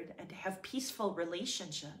heard, and to have peaceful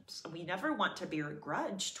relationships. And we never want to bear a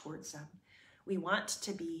grudge towards them. We want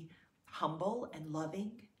to be humble and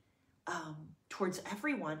loving towards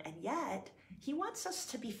everyone. And yet, he wants us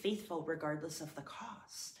to be faithful regardless of the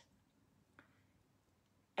cost.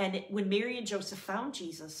 And when Mary and Joseph found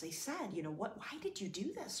Jesus, they said, why did you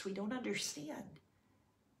do this? We don't understand.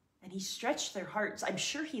 And he stretched their hearts. I'm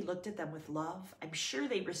sure he looked at them with love. I'm sure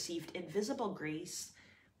they received invisible grace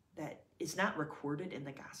that is not recorded in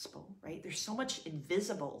the gospel, right? There's so much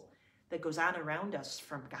invisible that goes on around us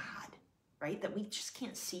from God, right? That we just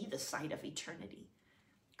can't see the side of eternity.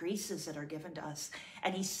 Graces that are given to us.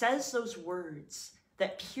 And he says those words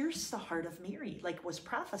that pierce the heart of Mary, like was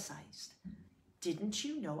prophesied. Didn't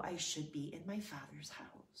you know I should be in my Father's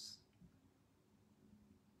house?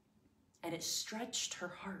 And it stretched her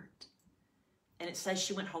heart. And it says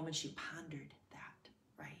she went home and she pondered that,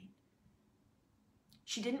 right?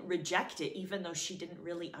 She didn't reject it, even though she didn't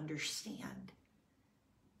really understand.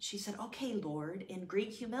 She said, okay, Lord, in great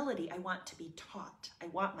humility, I want to be taught. I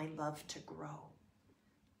want my love to grow.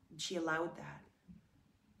 And she allowed that.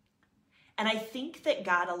 And I think that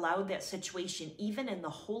God allowed that situation, even in the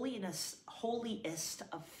holiest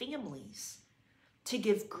of families, to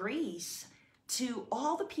give grace to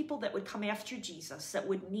all the people that would come after Jesus, that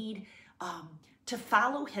would need to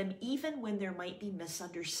follow him, even when there might be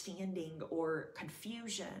misunderstanding or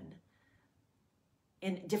confusion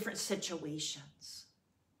in different situations.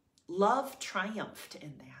 Love triumphed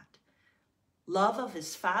in that. Love of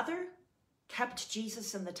his Father kept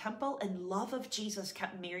Jesus in the temple, and love of Jesus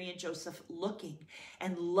kept Mary and Joseph looking.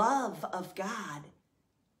 And love of God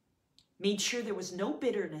made sure there was no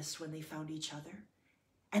bitterness when they found each other.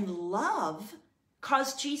 And love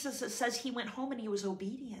caused Jesus, it says he went home and he was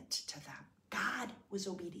obedient to them. God was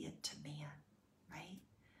obedient to man, right?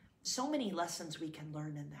 So many lessons we can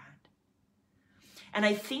learn in that. And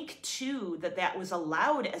I think too that was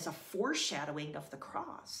allowed as a foreshadowing of the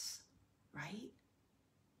cross, right?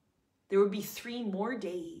 There would be 3 more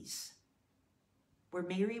days where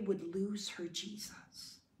Mary would lose her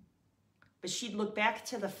Jesus. But she'd look back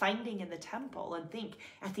to the finding in the temple and think,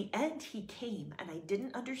 at the end he came and I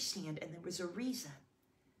didn't understand and there was a reason.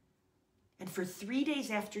 And for 3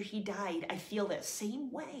 days after he died, I feel that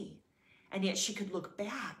same way. And yet she could look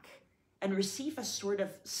back and receive a sort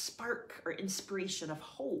of spark or inspiration of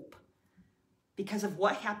hope because of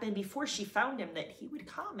what happened before she found him, that he would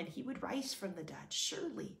come and he would rise from the dead,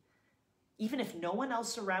 surely, even if no one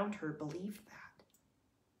else around her believed that.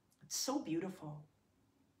 It's so beautiful.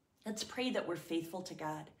 Let's pray that we're faithful to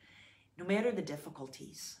God, no matter the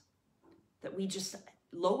difficulties, that we just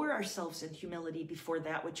lower ourselves in humility before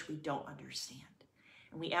that which we don't understand.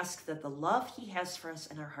 And we ask that the love he has for us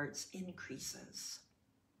in our hearts increases.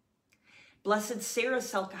 Blessed Sarah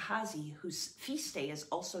Selkahazi, whose feast day is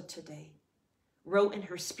also today, wrote in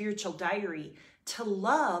her spiritual diary to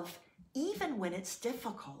love even when it's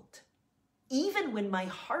difficult, even when my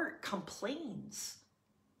heart complains,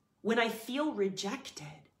 when I feel rejected.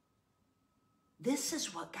 This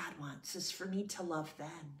is what God wants, is for me to love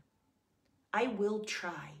then. I will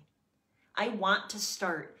try. I want to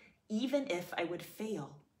start, even if I would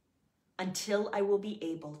fail, until I will be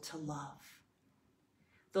able to love.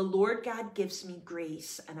 The Lord God gives me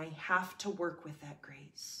grace, and I have to work with that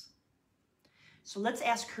grace. So let's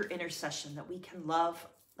ask her intercession that we can love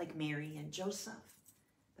like Mary and Joseph,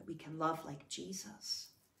 that we can love like Jesus,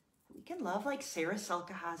 that we can love like Sarah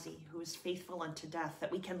Selkahazi, who is faithful unto death,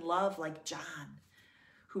 that we can love like John,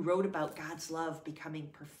 who wrote about God's love becoming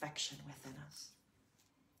perfection within us.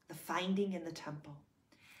 The finding in the temple.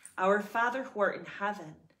 Our Father who art in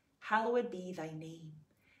heaven, hallowed be thy name.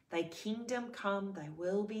 Thy kingdom come, thy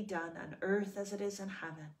will be done on earth as it is in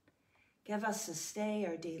heaven. Give us this day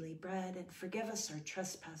our daily bread, and forgive us our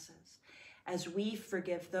trespasses, as we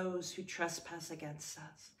forgive those who trespass against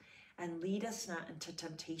us. And lead us not into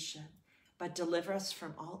temptation, but deliver us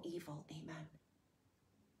from all evil. Amen.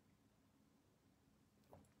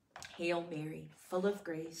 Hail Mary, full of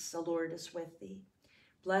grace, the Lord is with thee.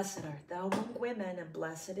 Blessed art thou among women, and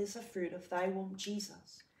blessed is the fruit of thy womb,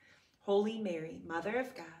 Jesus. Holy Mary, Mother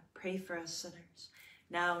of God, pray for us sinners,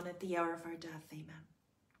 now and at the hour of our death. Amen.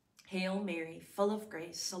 Hail Mary, full of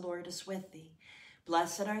grace, the Lord is with thee.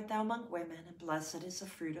 Blessed art thou among women, and blessed is the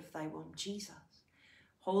fruit of thy womb, Jesus.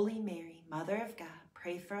 Holy Mary, Mother of God,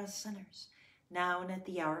 pray for us sinners, now and at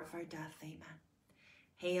the hour of our death. Amen.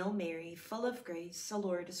 Hail Mary, full of grace, the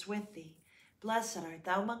Lord is with thee. Blessed art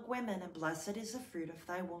thou among women, and blessed is the fruit of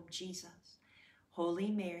thy womb, Jesus.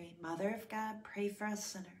 Holy Mary, Mother of God, pray for us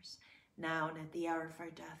sinners, now and at the hour of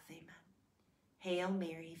our death. Amen. Hail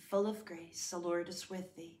Mary, full of grace, the Lord is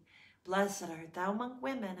with thee. Blessed art thou among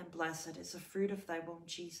women, and blessed is the fruit of thy womb,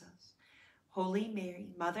 Jesus. Holy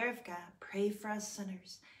Mary, Mother of God, pray for us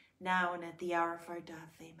sinners, now and at the hour of our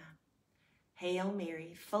death. Amen. Hail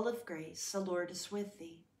Mary, full of grace, the Lord is with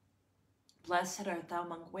thee. Blessed art thou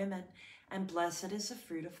among women, and blessed is the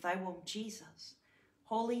fruit of thy womb, Jesus.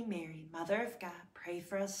 Holy Mary, Mother of God, pray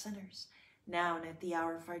for us sinners, now and at the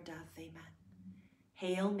hour of our death. Amen.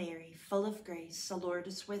 Hail Mary, full of grace, the Lord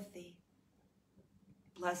is with thee.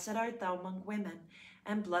 Blessed art thou among women,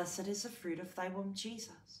 and blessed is the fruit of thy womb,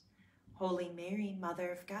 Jesus. Holy Mary,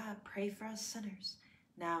 Mother of God, pray for us sinners,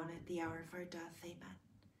 now and at the hour of our death. Amen.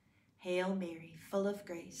 Hail Mary, full of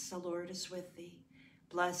grace, the Lord is with thee.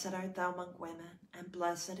 Blessed art thou among women, and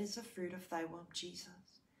blessed is the fruit of thy womb,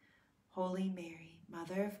 Jesus. Holy Mary,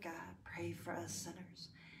 Mother of God, pray for us sinners,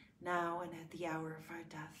 now and at the hour of our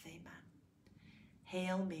death. Amen.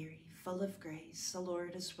 Hail Mary, full of grace, the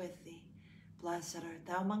Lord is with thee. Blessed art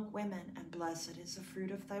thou among women, and blessed is the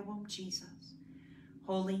fruit of thy womb, Jesus.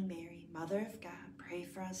 Holy Mary, Mother of God, pray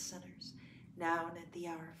for us sinners, now and at the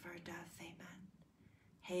hour of our death. Amen.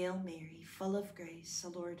 Hail Mary, full of grace, the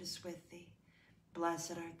Lord is with thee.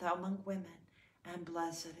 Blessed art thou among women, and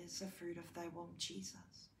blessed is the fruit of thy womb,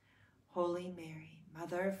 Jesus. Holy Mary,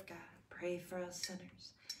 Mother of God, pray for us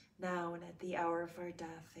sinners, now and at the hour of our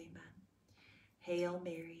death. Amen. Hail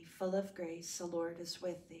Mary, full of grace, the Lord is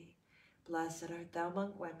with thee. Blessed art thou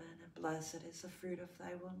among women, and blessed is the fruit of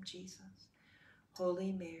thy womb, Jesus.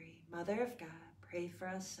 Holy Mary, Mother of God, pray for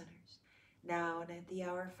us sinners, now and at the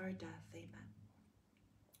hour of our death. Amen.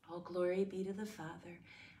 All glory be to the Father,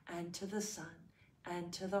 and to the Son,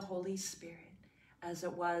 and to the Holy Spirit, as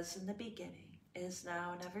it was in the beginning, is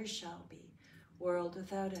now, and ever shall be, world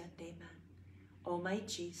without end. Amen. O my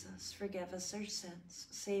Jesus, forgive us our sins,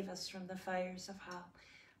 save us from the fires of hell,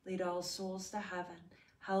 lead all souls to heaven,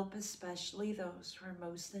 help especially those who are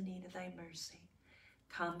most in need of thy mercy.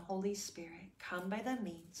 Come, Holy Spirit, come by the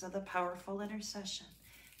means of the powerful intercession,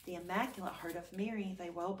 the Immaculate Heart of Mary, thy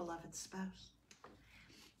well-beloved spouse.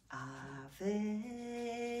 Ave,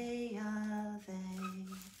 Ave,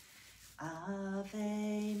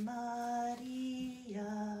 Ave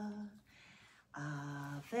Maria,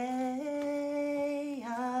 Ave,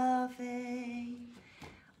 Ave,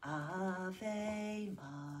 Ave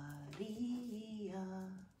Maria.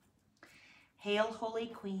 Hail, Holy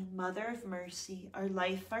Queen, Mother of Mercy, our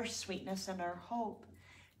life, our sweetness, and our hope.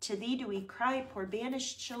 To thee do we cry, poor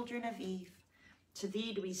banished children of Eve. To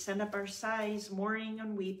thee do we send up our sighs, mourning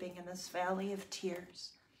and weeping in this valley of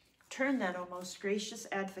tears. Turn then, O most gracious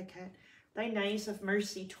Advocate, thine eyes of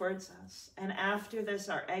mercy towards us, and after this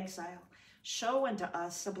our exile, show unto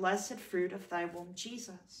us the blessed fruit of thy womb,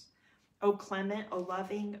 Jesus. O clement, O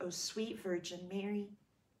loving, O sweet Virgin Mary,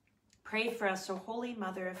 pray for us, O Holy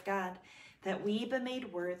Mother of God, that we be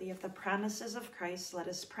made worthy of the promises of Christ. Let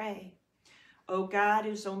us pray. O God,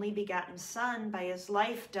 whose only begotten Son, by his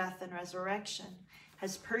life, death, and resurrection,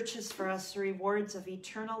 has purchased for us the rewards of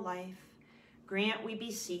eternal life, grant, we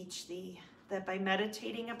beseech thee, that by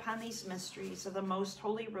meditating upon these mysteries of the most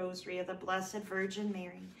holy Rosary of the Blessed Virgin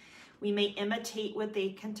Mary, we may imitate what they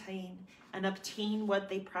contain and obtain what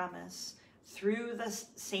they promise. Through the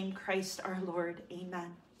same Christ our Lord.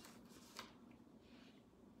 Amen.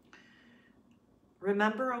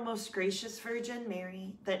 Remember, O most gracious Virgin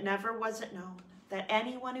Mary, that never was it known that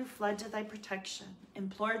anyone who fled to thy protection,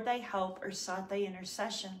 implored thy help, or sought thy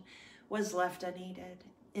intercession was left unaided.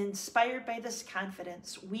 Inspired by this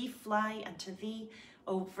confidence, we fly unto thee,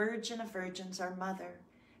 O Virgin of Virgins, our Mother.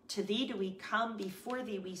 To thee do we come, before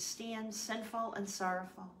thee we stand, sinful and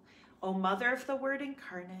sorrowful. O Mother of the Word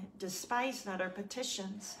incarnate, despise not our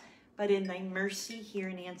petitions, but in thy mercy hear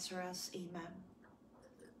and answer us. Amen.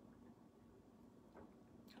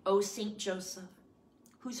 O Saint Joseph,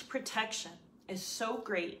 whose protection is so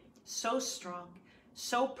great, so strong,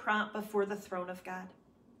 so prompt before the throne of God,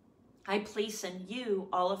 I place in you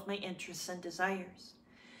all of my interests and desires.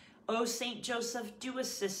 O Saint Joseph, do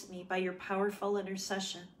assist me by your powerful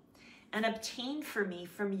intercession, and obtain for me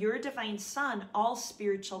from your divine Son all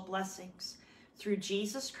spiritual blessings, through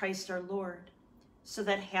Jesus Christ our Lord, so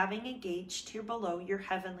that having engaged here below your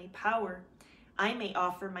heavenly power, I may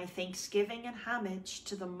offer my thanksgiving and homage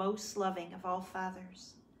to the most loving of all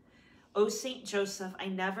fathers. O Saint Joseph, I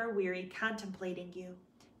never weary contemplating you,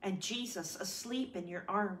 and Jesus asleep in your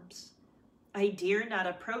arms. I dare not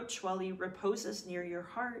approach while he reposes near your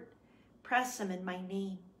heart. Press him in my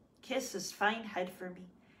name. Kiss his fine head for me.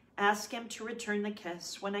 Ask him to return the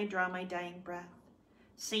kiss when I draw my dying breath.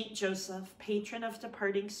 Saint Joseph, patron of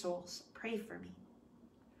departing souls, pray for me.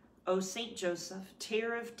 O Saint Joseph,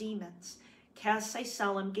 terror of demons, cast thy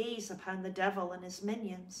solemn gaze upon the devil and his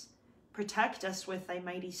minions. Protect us with thy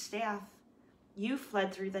mighty staff. You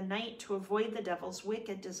fled through the night to avoid the devil's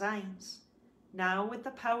wicked designs. Now, with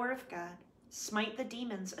the power of God, smite the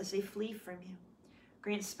demons as they flee from you.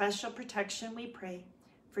 Grant special protection, we pray,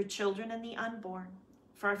 for children and the unborn,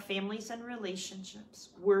 for our families and relationships,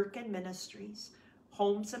 work and ministries,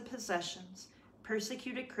 homes and possessions,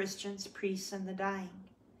 persecuted Christians, priests, and the dying.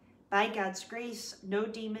 By God's grace, no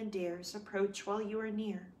demon dares approach while you are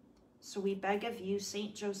near. So we beg of you,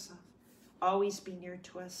 Saint Joseph, always be near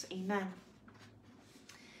to us. Amen.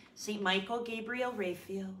 Saint Michael, Gabriel,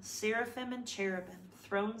 Raphael, seraphim and cherubim,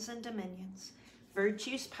 thrones and dominions,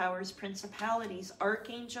 virtues, powers, principalities,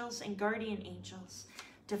 archangels, and guardian angels,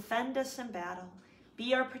 defend us in battle.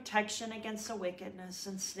 Be our protection against the wickedness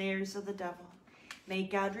and snares of the devil. May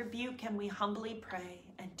God rebuke him, we humbly pray.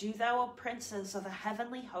 And do thou, O princes of the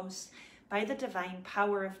heavenly host, by the divine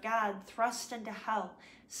power of God, thrust into hell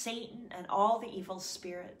Satan and all the evil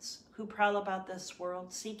spirits who prowl about this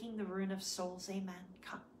world, seeking the ruin of souls. Amen.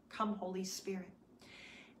 Come, Holy Spirit.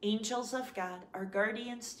 Angels of God, our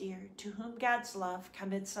guardians dear, to whom God's love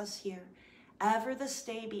commits us here, ever this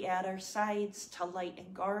day be at our sides, to light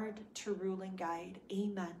and guard, to rule and guide.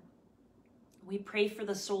 Amen. We pray for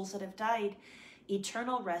the souls that have died.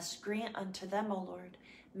 Eternal rest grant unto them, O Lord.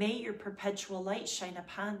 May your perpetual light shine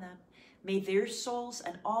upon them. May their souls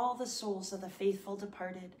and all the souls of the faithful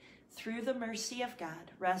departed, through the mercy of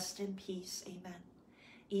God, rest in peace. Amen.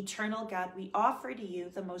 Eternal God, we offer to you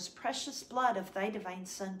the most precious blood of thy divine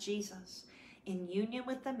Son, Jesus, in union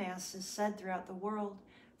with the masses said throughout the world,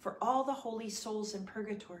 for all the holy souls in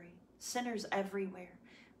purgatory, sinners everywhere,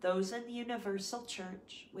 those in the universal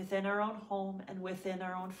church, within our own home and within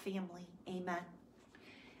our own family. Amen.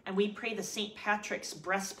 And we pray the St. Patrick's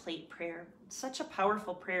breastplate prayer. It's such a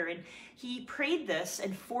powerful prayer. And he prayed this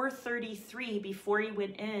in 433 before he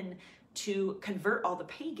went in to convert all the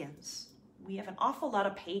pagans. We have an awful lot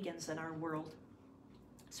of pagans in our world.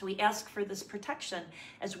 So we ask for this protection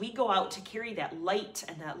as we go out to carry that light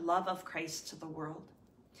and that love of Christ to the world.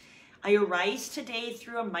 I arise today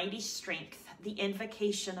through a mighty strength, the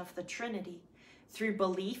invocation of the Trinity, through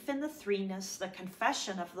belief in the threeness, the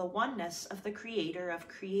confession of the oneness of the Creator of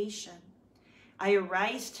creation. I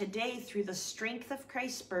arise today through the strength of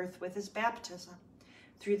Christ's birth with his baptism,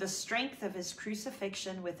 through the strength of his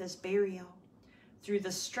crucifixion with his burial, through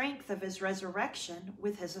the strength of his resurrection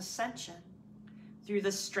with his ascension, through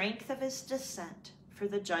the strength of his descent for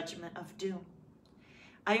the judgment of doom.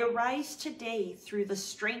 I arise today through the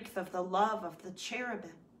strength of the love of the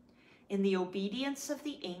cherubim, in the obedience of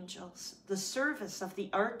the angels, the service of the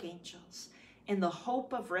archangels, in the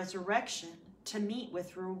hope of resurrection to meet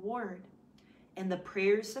with reward, in the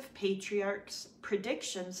prayers of patriarchs,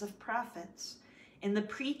 predictions of prophets, in the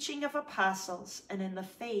preaching of apostles, and in the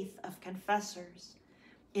faith of confessors,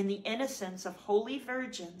 in the innocence of holy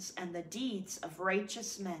virgins and the deeds of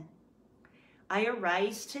righteous men. I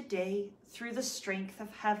arise today through the strength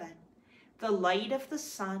of heaven, the light of the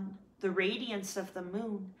sun, the radiance of the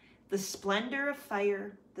moon, the splendor of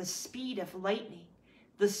fire, the speed of lightning,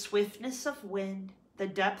 the swiftness of wind, the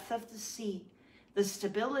depth of the sea, the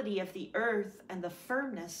stability of the earth, and the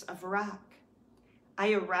firmness of rock.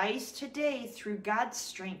 I arise today through God's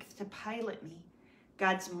strength to pilot me,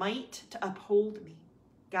 God's might to uphold me,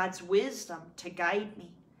 God's wisdom to guide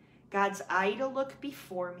me, God's eye to look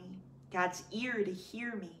before me, God's ear to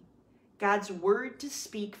hear me, God's word to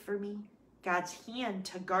speak for me, God's hand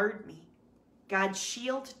to guard me, God's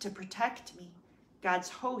shield to protect me, God's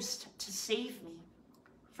host to save me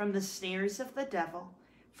from the snares of the devil,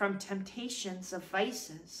 from temptations of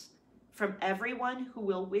vices, from everyone who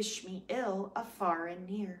will wish me ill afar and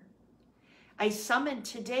near. I summon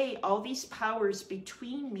today all these powers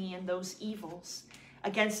between me and those evils,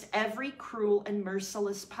 against every cruel and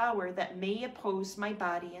merciless power that may oppose my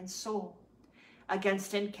body and soul,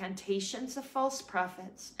 against incantations of false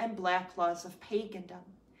prophets and black laws of pagandom,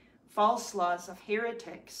 false laws of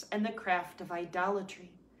heretics and the craft of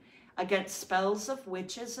idolatry, against spells of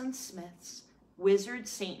witches and smiths, wizards,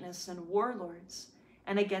 Satanists, and warlords,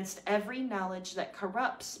 and against every knowledge that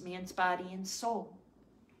corrupts man's body and soul.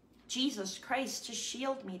 Jesus Christ to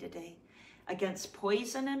shield me today against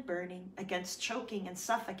poison and burning, against choking and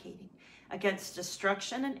suffocating, against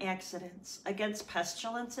destruction and accidents, against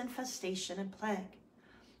pestilence, infestation, and plague,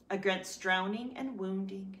 against drowning and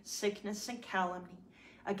wounding, sickness and calumny,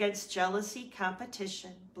 against jealousy,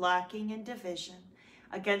 competition, blocking and division,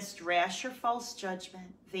 against rash or false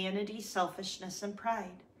judgment, vanity, selfishness, and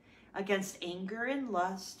pride, against anger and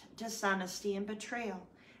lust, dishonesty and betrayal,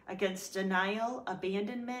 against denial,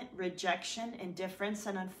 abandonment, rejection, indifference,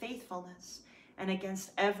 and unfaithfulness, and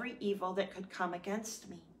against every evil that could come against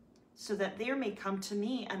me, so that there may come to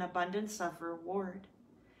me an abundance of reward.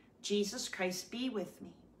 Jesus Christ be with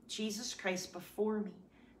me, Jesus Christ before me,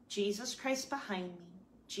 Jesus Christ behind me,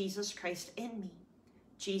 Jesus Christ in me,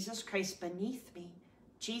 Jesus Christ beneath me,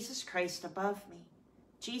 Jesus Christ above me,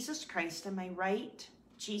 Jesus Christ on my right,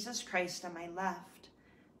 Jesus Christ on my left,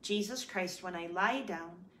 Jesus Christ when I lie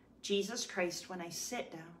down, Jesus Christ when I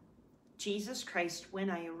sit down, Jesus Christ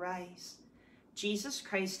when I arise, Jesus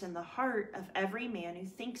Christ in the heart of every man who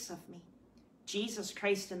thinks of me, Jesus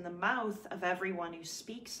Christ in the mouth of everyone who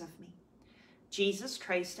speaks of me, Jesus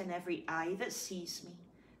Christ in every eye that sees me,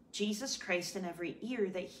 Jesus Christ in every ear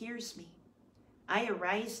that hears me. I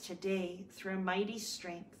arise today through mighty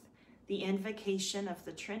strength, the invocation of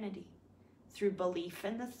the Trinity, through belief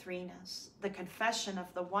in the threeness, the confession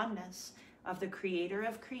of the oneness of the Creator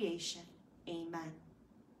of creation. Amen.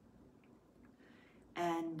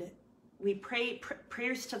 And we pray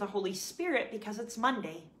prayers to the Holy Spirit because it's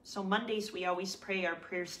Monday. So Mondays we always pray our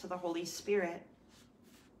prayers to the Holy Spirit.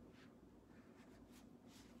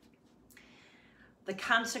 The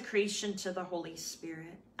consecration to the Holy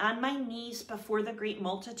Spirit. On my knees before the great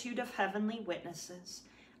multitude of heavenly witnesses,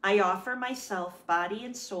 I offer myself, body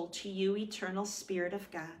and soul, to you, eternal Spirit of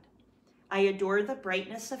God. I adore the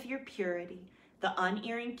brightness of your purity, the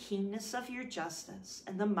unerring keenness of your justice,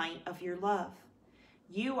 and the might of your love.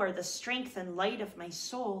 You are the strength and light of my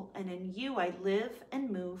soul, and in you I live and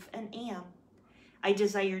move and am. I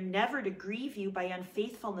desire never to grieve you by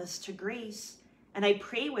unfaithfulness to grace, and I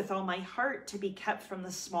pray with all my heart to be kept from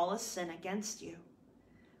the smallest sin against you.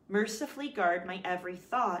 Mercifully guard my every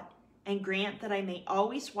thought, and grant that I may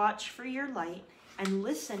always watch for your light and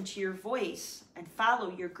listen to your voice and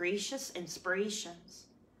follow your gracious inspirations.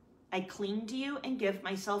 I cling to you and give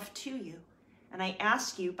myself to you, and I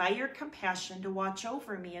ask you by your compassion to watch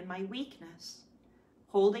over me in my weakness.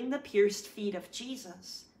 Holding the pierced feet of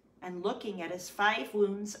Jesus and looking at his 5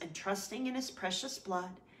 wounds and trusting in his precious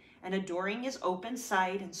blood and adoring his open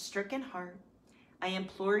side and stricken heart, I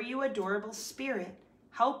implore you, adorable Spirit,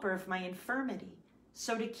 helper of my infirmity,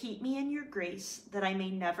 so to keep me in your grace that I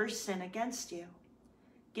may never sin against you.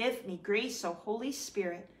 Give me grace, O Holy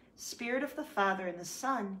Spirit, Spirit of the Father and the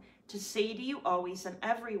Son, to say to you always and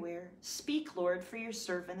everywhere, speak, Lord, for your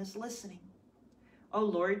servant is listening. O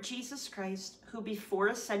Lord Jesus Christ, who before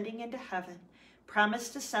ascending into heaven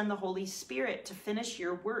promised to send the Holy Spirit to finish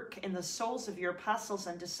your work in the souls of your apostles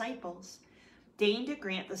and disciples, deign to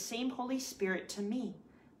grant the same Holy Spirit to me,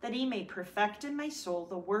 that he may perfect in my soul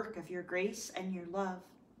the work of your grace and your love.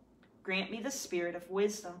 Grant me the spirit of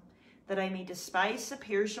wisdom, that I may despise the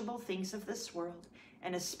perishable things of this world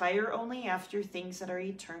and aspire only after things that are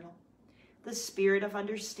eternal. The spirit of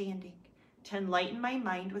understanding, to enlighten my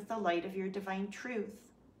mind with the light of your divine truth.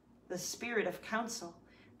 The spirit of counsel,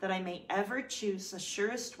 that I may ever choose the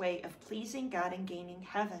surest way of pleasing God and gaining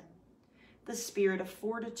heaven. The spirit of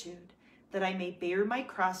fortitude, that I may bear my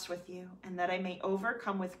cross with you, and that I may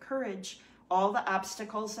overcome with courage all the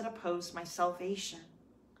obstacles that oppose my salvation.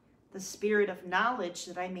 The spirit of knowledge,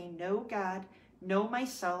 that I may know God, know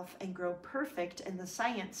myself, and grow perfect in the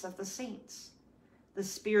science of the saints. The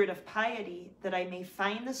spirit of piety, that I may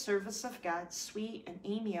find the service of God sweet and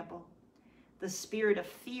amiable. The spirit of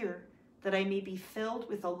fear, that I may be filled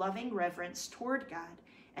with a loving reverence toward God,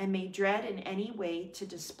 and may dread in any way to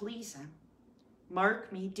displease him.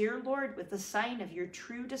 Mark me, dear Lord, with the sign of your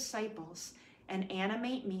true disciples, and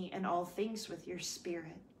animate me in all things with your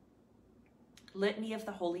Spirit. Litany of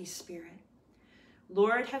the Holy Spirit.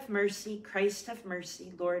 Lord, have mercy. Christ, have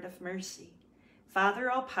mercy. Lord, have mercy.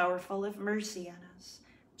 Father all-powerful, have mercy on us.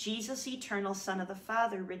 Jesus, eternal Son of the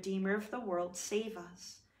Father, Redeemer of the world, save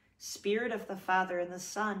us. Spirit of the Father and the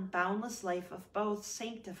Son, boundless life of both,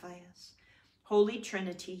 sanctify us. Holy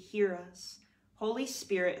Trinity, hear us. Holy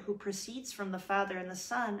Spirit, who proceeds from the Father and the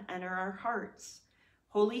Son, enter our hearts.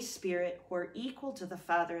 Holy Spirit, who are equal to the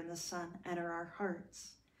Father and the Son, enter our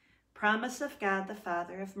hearts. Promise of God the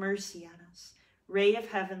Father, have mercy on us. Ray of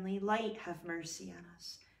heavenly light, have mercy on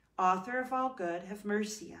us. Author of all good, have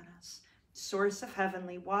mercy on us. Source of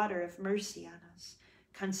heavenly water, have mercy on us.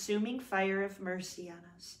 Consuming fire, have mercy on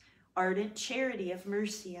us. Ardent charity, have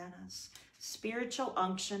mercy on us. Spiritual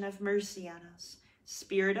unction, have mercy on us.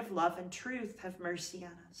 Spirit of love and truth, have mercy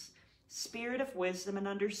on us. Spirit of wisdom and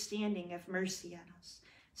understanding, have mercy on us.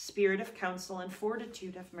 Spirit of counsel and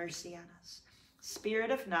fortitude, have mercy on us. Spirit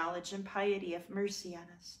of knowledge and piety, have mercy on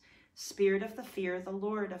us. Spirit of the fear of the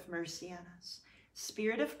Lord, have mercy on us.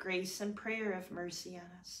 Spirit of grace and prayer, have mercy on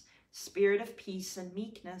us. Spirit of peace and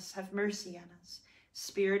meekness, have mercy on us.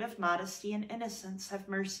 Spirit of modesty and innocence, have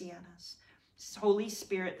mercy on us. Holy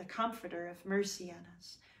Spirit, the Comforter, have mercy on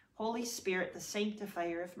us. Holy Spirit, the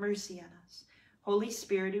Sanctifier, have mercy on us. Holy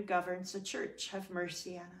Spirit, who governs the Church, have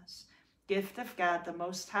mercy on us. Gift of God, the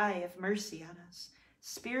Most High, have mercy on us.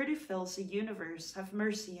 Spirit who fills the universe, have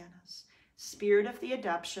mercy on us. Spirit of the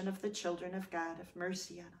adoption of the children of God, have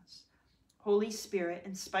mercy on us. Holy Spirit,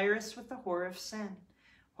 inspire us with the horror of sin.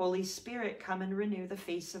 Holy Spirit, come and renew the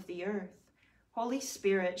face of the earth. Holy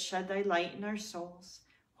Spirit, shed thy light in our souls.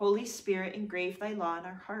 Holy Spirit, engrave thy law in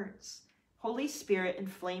our hearts. Holy Spirit,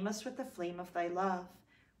 inflame us with the flame of thy love.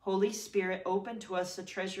 Holy Spirit, open to us the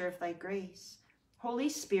treasure of thy grace. Holy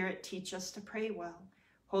Spirit, teach us to pray well.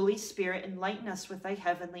 Holy Spirit, enlighten us with thy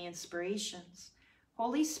heavenly inspirations.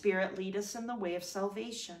 Holy Spirit, lead us in the way of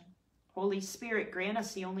salvation. Holy Spirit, grant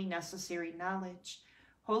us the only necessary knowledge.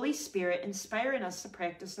 Holy Spirit, inspire in us the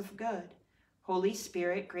practice of good. Holy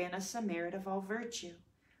Spirit, grant us the merit of all virtue.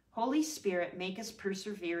 Holy Spirit, make us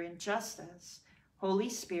persevere in justice. Holy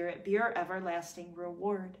Spirit, be our everlasting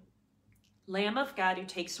reward. Lamb of God, who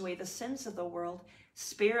takes away the sins of the world,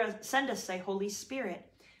 send us thy Holy Spirit.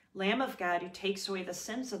 Lamb of God, who takes away the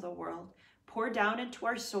sins of the world, pour down into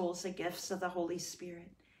our souls the gifts of the Holy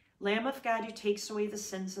Spirit. Lamb of God, who takes away the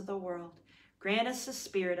sins of the world, grant us the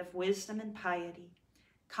spirit of wisdom and piety.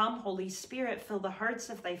 Come, Holy Spirit, fill the hearts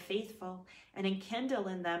of thy faithful, and enkindle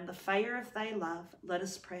in them the fire of thy love. Let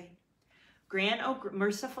us pray. Grant, O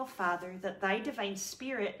merciful Father, that thy divine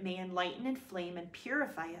Spirit may enlighten, inflame, and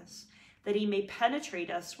purify us, that he may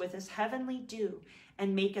penetrate us with his heavenly dew,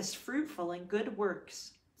 and make us fruitful in good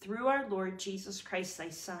works, through our Lord Jesus Christ, thy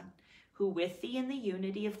Son, who with thee in the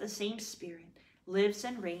unity of the same Spirit lives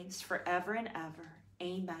and reigns forever and ever.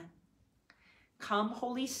 Amen. Come,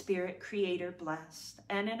 Holy Spirit, Creator blessed,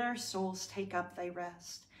 and in our souls take up thy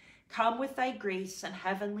rest. Come with thy grace and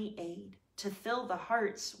heavenly aid, to fill the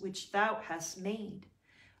hearts which thou hast made.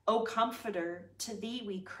 O Comforter, to thee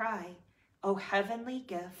we cry, O heavenly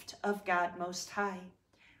gift of God Most High,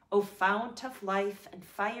 O fount of life and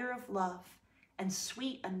fire of love, and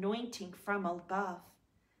sweet anointing from above.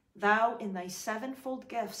 Thou in thy sevenfold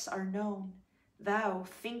gifts are known, thou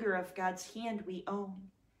finger of God's hand we own.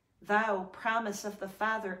 Thou promise of the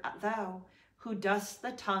Father, thou who dost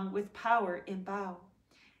the tongue with power imbow.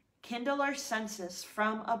 Kindle our senses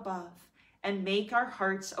from above, and make our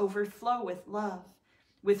hearts overflow with love.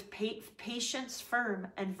 with patience firm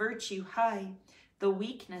and virtue high, the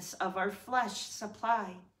weakness of our flesh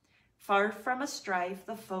supply. Far from us drive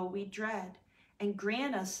the foe we dread, and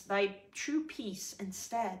grant us thy true peace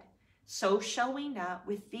instead. So shall we not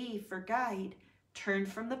with thee for guide turn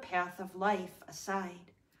from the path of life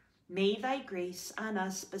aside. May thy grace on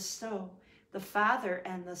us bestow the Father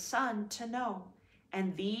and the Son to know,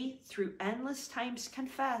 and thee through endless times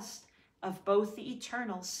confessed, of both the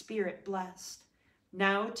eternal Spirit blessed.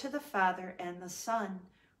 Now to the Father and the Son,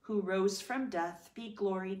 who rose from death, be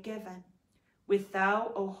glory given. With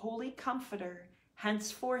thou, O Holy Comforter,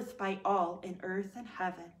 henceforth by all in earth and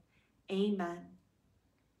heaven. Amen.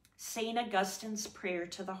 Saint Augustine's prayer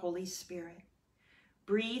to the Holy Spirit.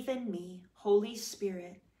 Breathe in me, Holy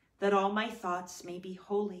Spirit, that all my thoughts may be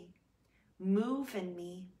holy. Move in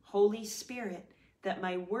me, Holy Spirit, that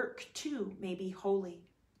my work too may be holy.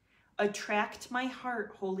 Attract my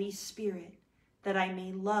heart, Holy Spirit, that I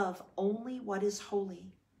may love only what is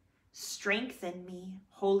holy. Strengthen me,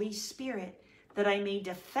 Holy Spirit, that I may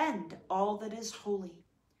defend all that is holy.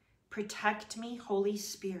 Protect me, Holy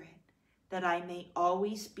Spirit, that I may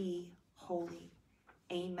always be holy.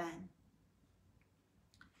 Amen.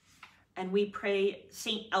 And we pray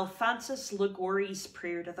St. Alphonsus Liguori's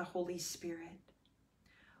prayer to the Holy Spirit.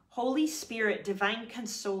 Holy Spirit, divine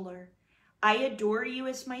consoler, I adore you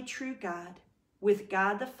as my true God, with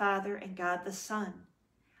God the Father and God the Son.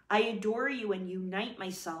 I adore you and unite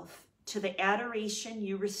myself to the adoration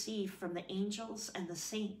you receive from the angels and the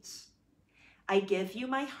saints. I give you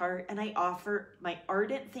my heart and I offer my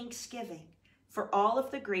ardent thanksgiving for all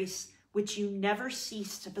of the grace which you never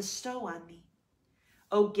cease to bestow on me.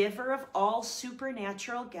 O giver of all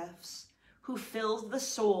supernatural gifts, who filled the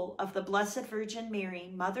soul of the Blessed Virgin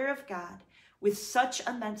Mary, Mother of God, with such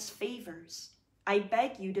immense favors, I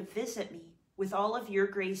beg you to visit me with all of your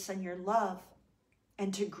grace and your love,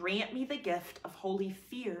 and to grant me the gift of holy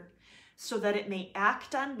fear, so that it may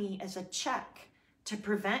act on me as a check to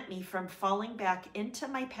prevent me from falling back into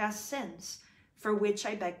my past sins, for which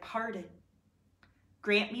I beg pardon.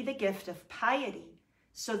 Grant me the gift of piety,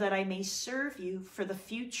 so that I may serve you for the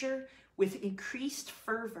future with increased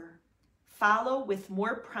fervor, follow with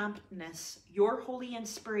more promptness your holy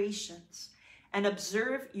inspirations, and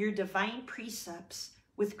observe your divine precepts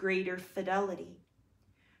with greater fidelity.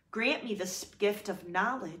 Grant me the gift of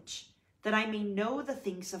knowledge, that I may know the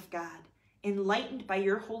things of God, enlightened by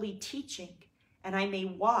your holy teaching, and I may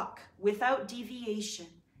walk without deviation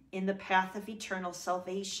in the path of eternal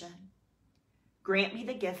salvation. Grant me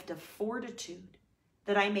the gift of fortitude,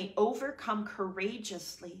 that I may overcome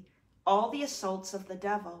courageously all the assaults of the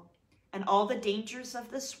devil and all the dangers of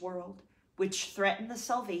this world which threaten the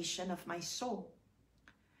salvation of my soul.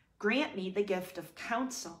 Grant me the gift of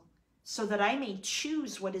counsel, so that I may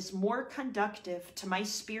choose what is more conductive to my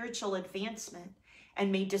spiritual advancement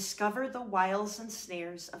and may discover the wiles and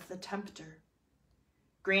snares of the tempter.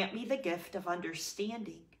 Grant me the gift of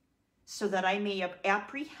understanding, so that I may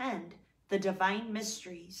apprehend the divine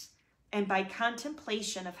mysteries, and by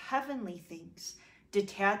contemplation of heavenly things,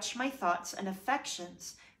 detach my thoughts and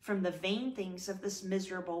affections from the vain things of this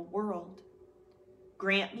miserable world.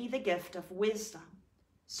 Grant me the gift of wisdom,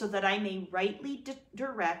 so that I may rightly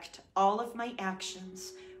direct all of my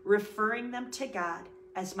actions, referring them to God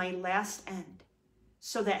as my last end,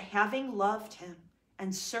 so that having loved him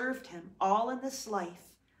and served him all in this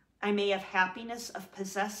life, I may have happiness of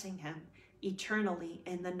possessing him eternally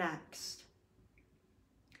in the next.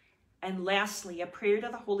 And lastly, a prayer to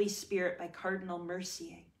the Holy Spirit by Cardinal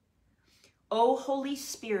Mercier. O Holy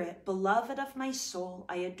Spirit, beloved of my soul,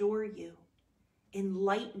 I adore you.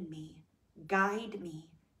 Enlighten me, guide me,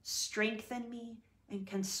 strengthen me, and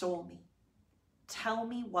console me. Tell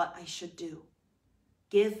me what I should do.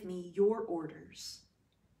 Give me your orders.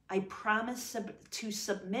 I promise to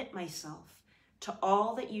submit myself to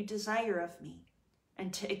all that you desire of me,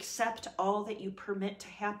 and to accept all that you permit to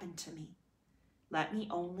happen to me. Let me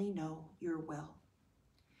only know your will.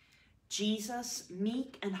 Jesus,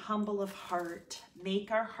 meek and humble of heart,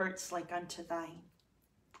 make our hearts like unto thine.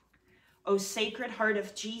 O Sacred Heart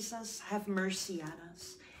of Jesus, have mercy on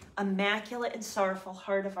us. Immaculate and sorrowful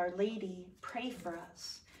Heart of Our Lady, pray for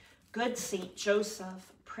us. Good Saint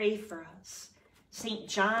Joseph, pray for us. Saint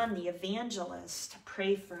John the Evangelist,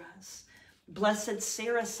 pray for us. Blessed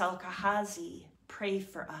Sarah Salkahazi, pray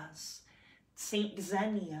for us. Saint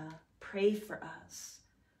Xenia, pray for us.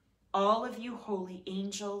 All of you holy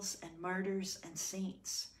angels and martyrs and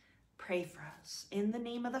saints, pray for us. In the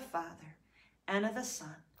name of the Father, and of the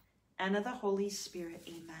Son, and of the Holy Spirit,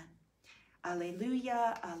 amen.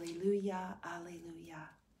 Alleluia, alleluia, alleluia.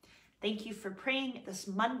 Thank you for praying this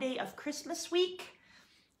Monday of Christmas week.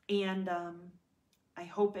 And I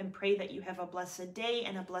hope and pray that you have a blessed day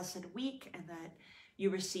and a blessed week, and that you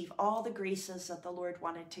receive all the graces that the Lord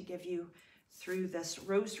wanted to give you through this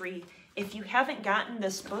rosary. If you haven't gotten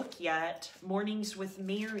this book yet, Mornings with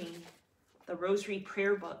Mary, the Rosary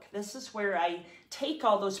Prayer Book, this is where I take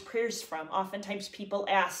all those prayers from. Oftentimes people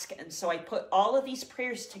ask, and so I put all of these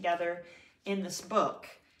prayers together in this book,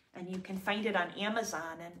 and you can find it on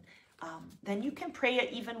Amazon, and then you can pray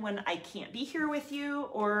it even when I can't be here with you,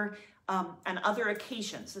 or on other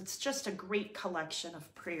occasions. It's just a great collection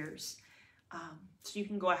of prayers. So you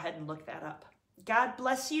can go ahead and look that up. God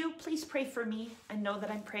bless you. Please pray for me and know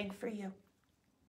that I'm praying for you.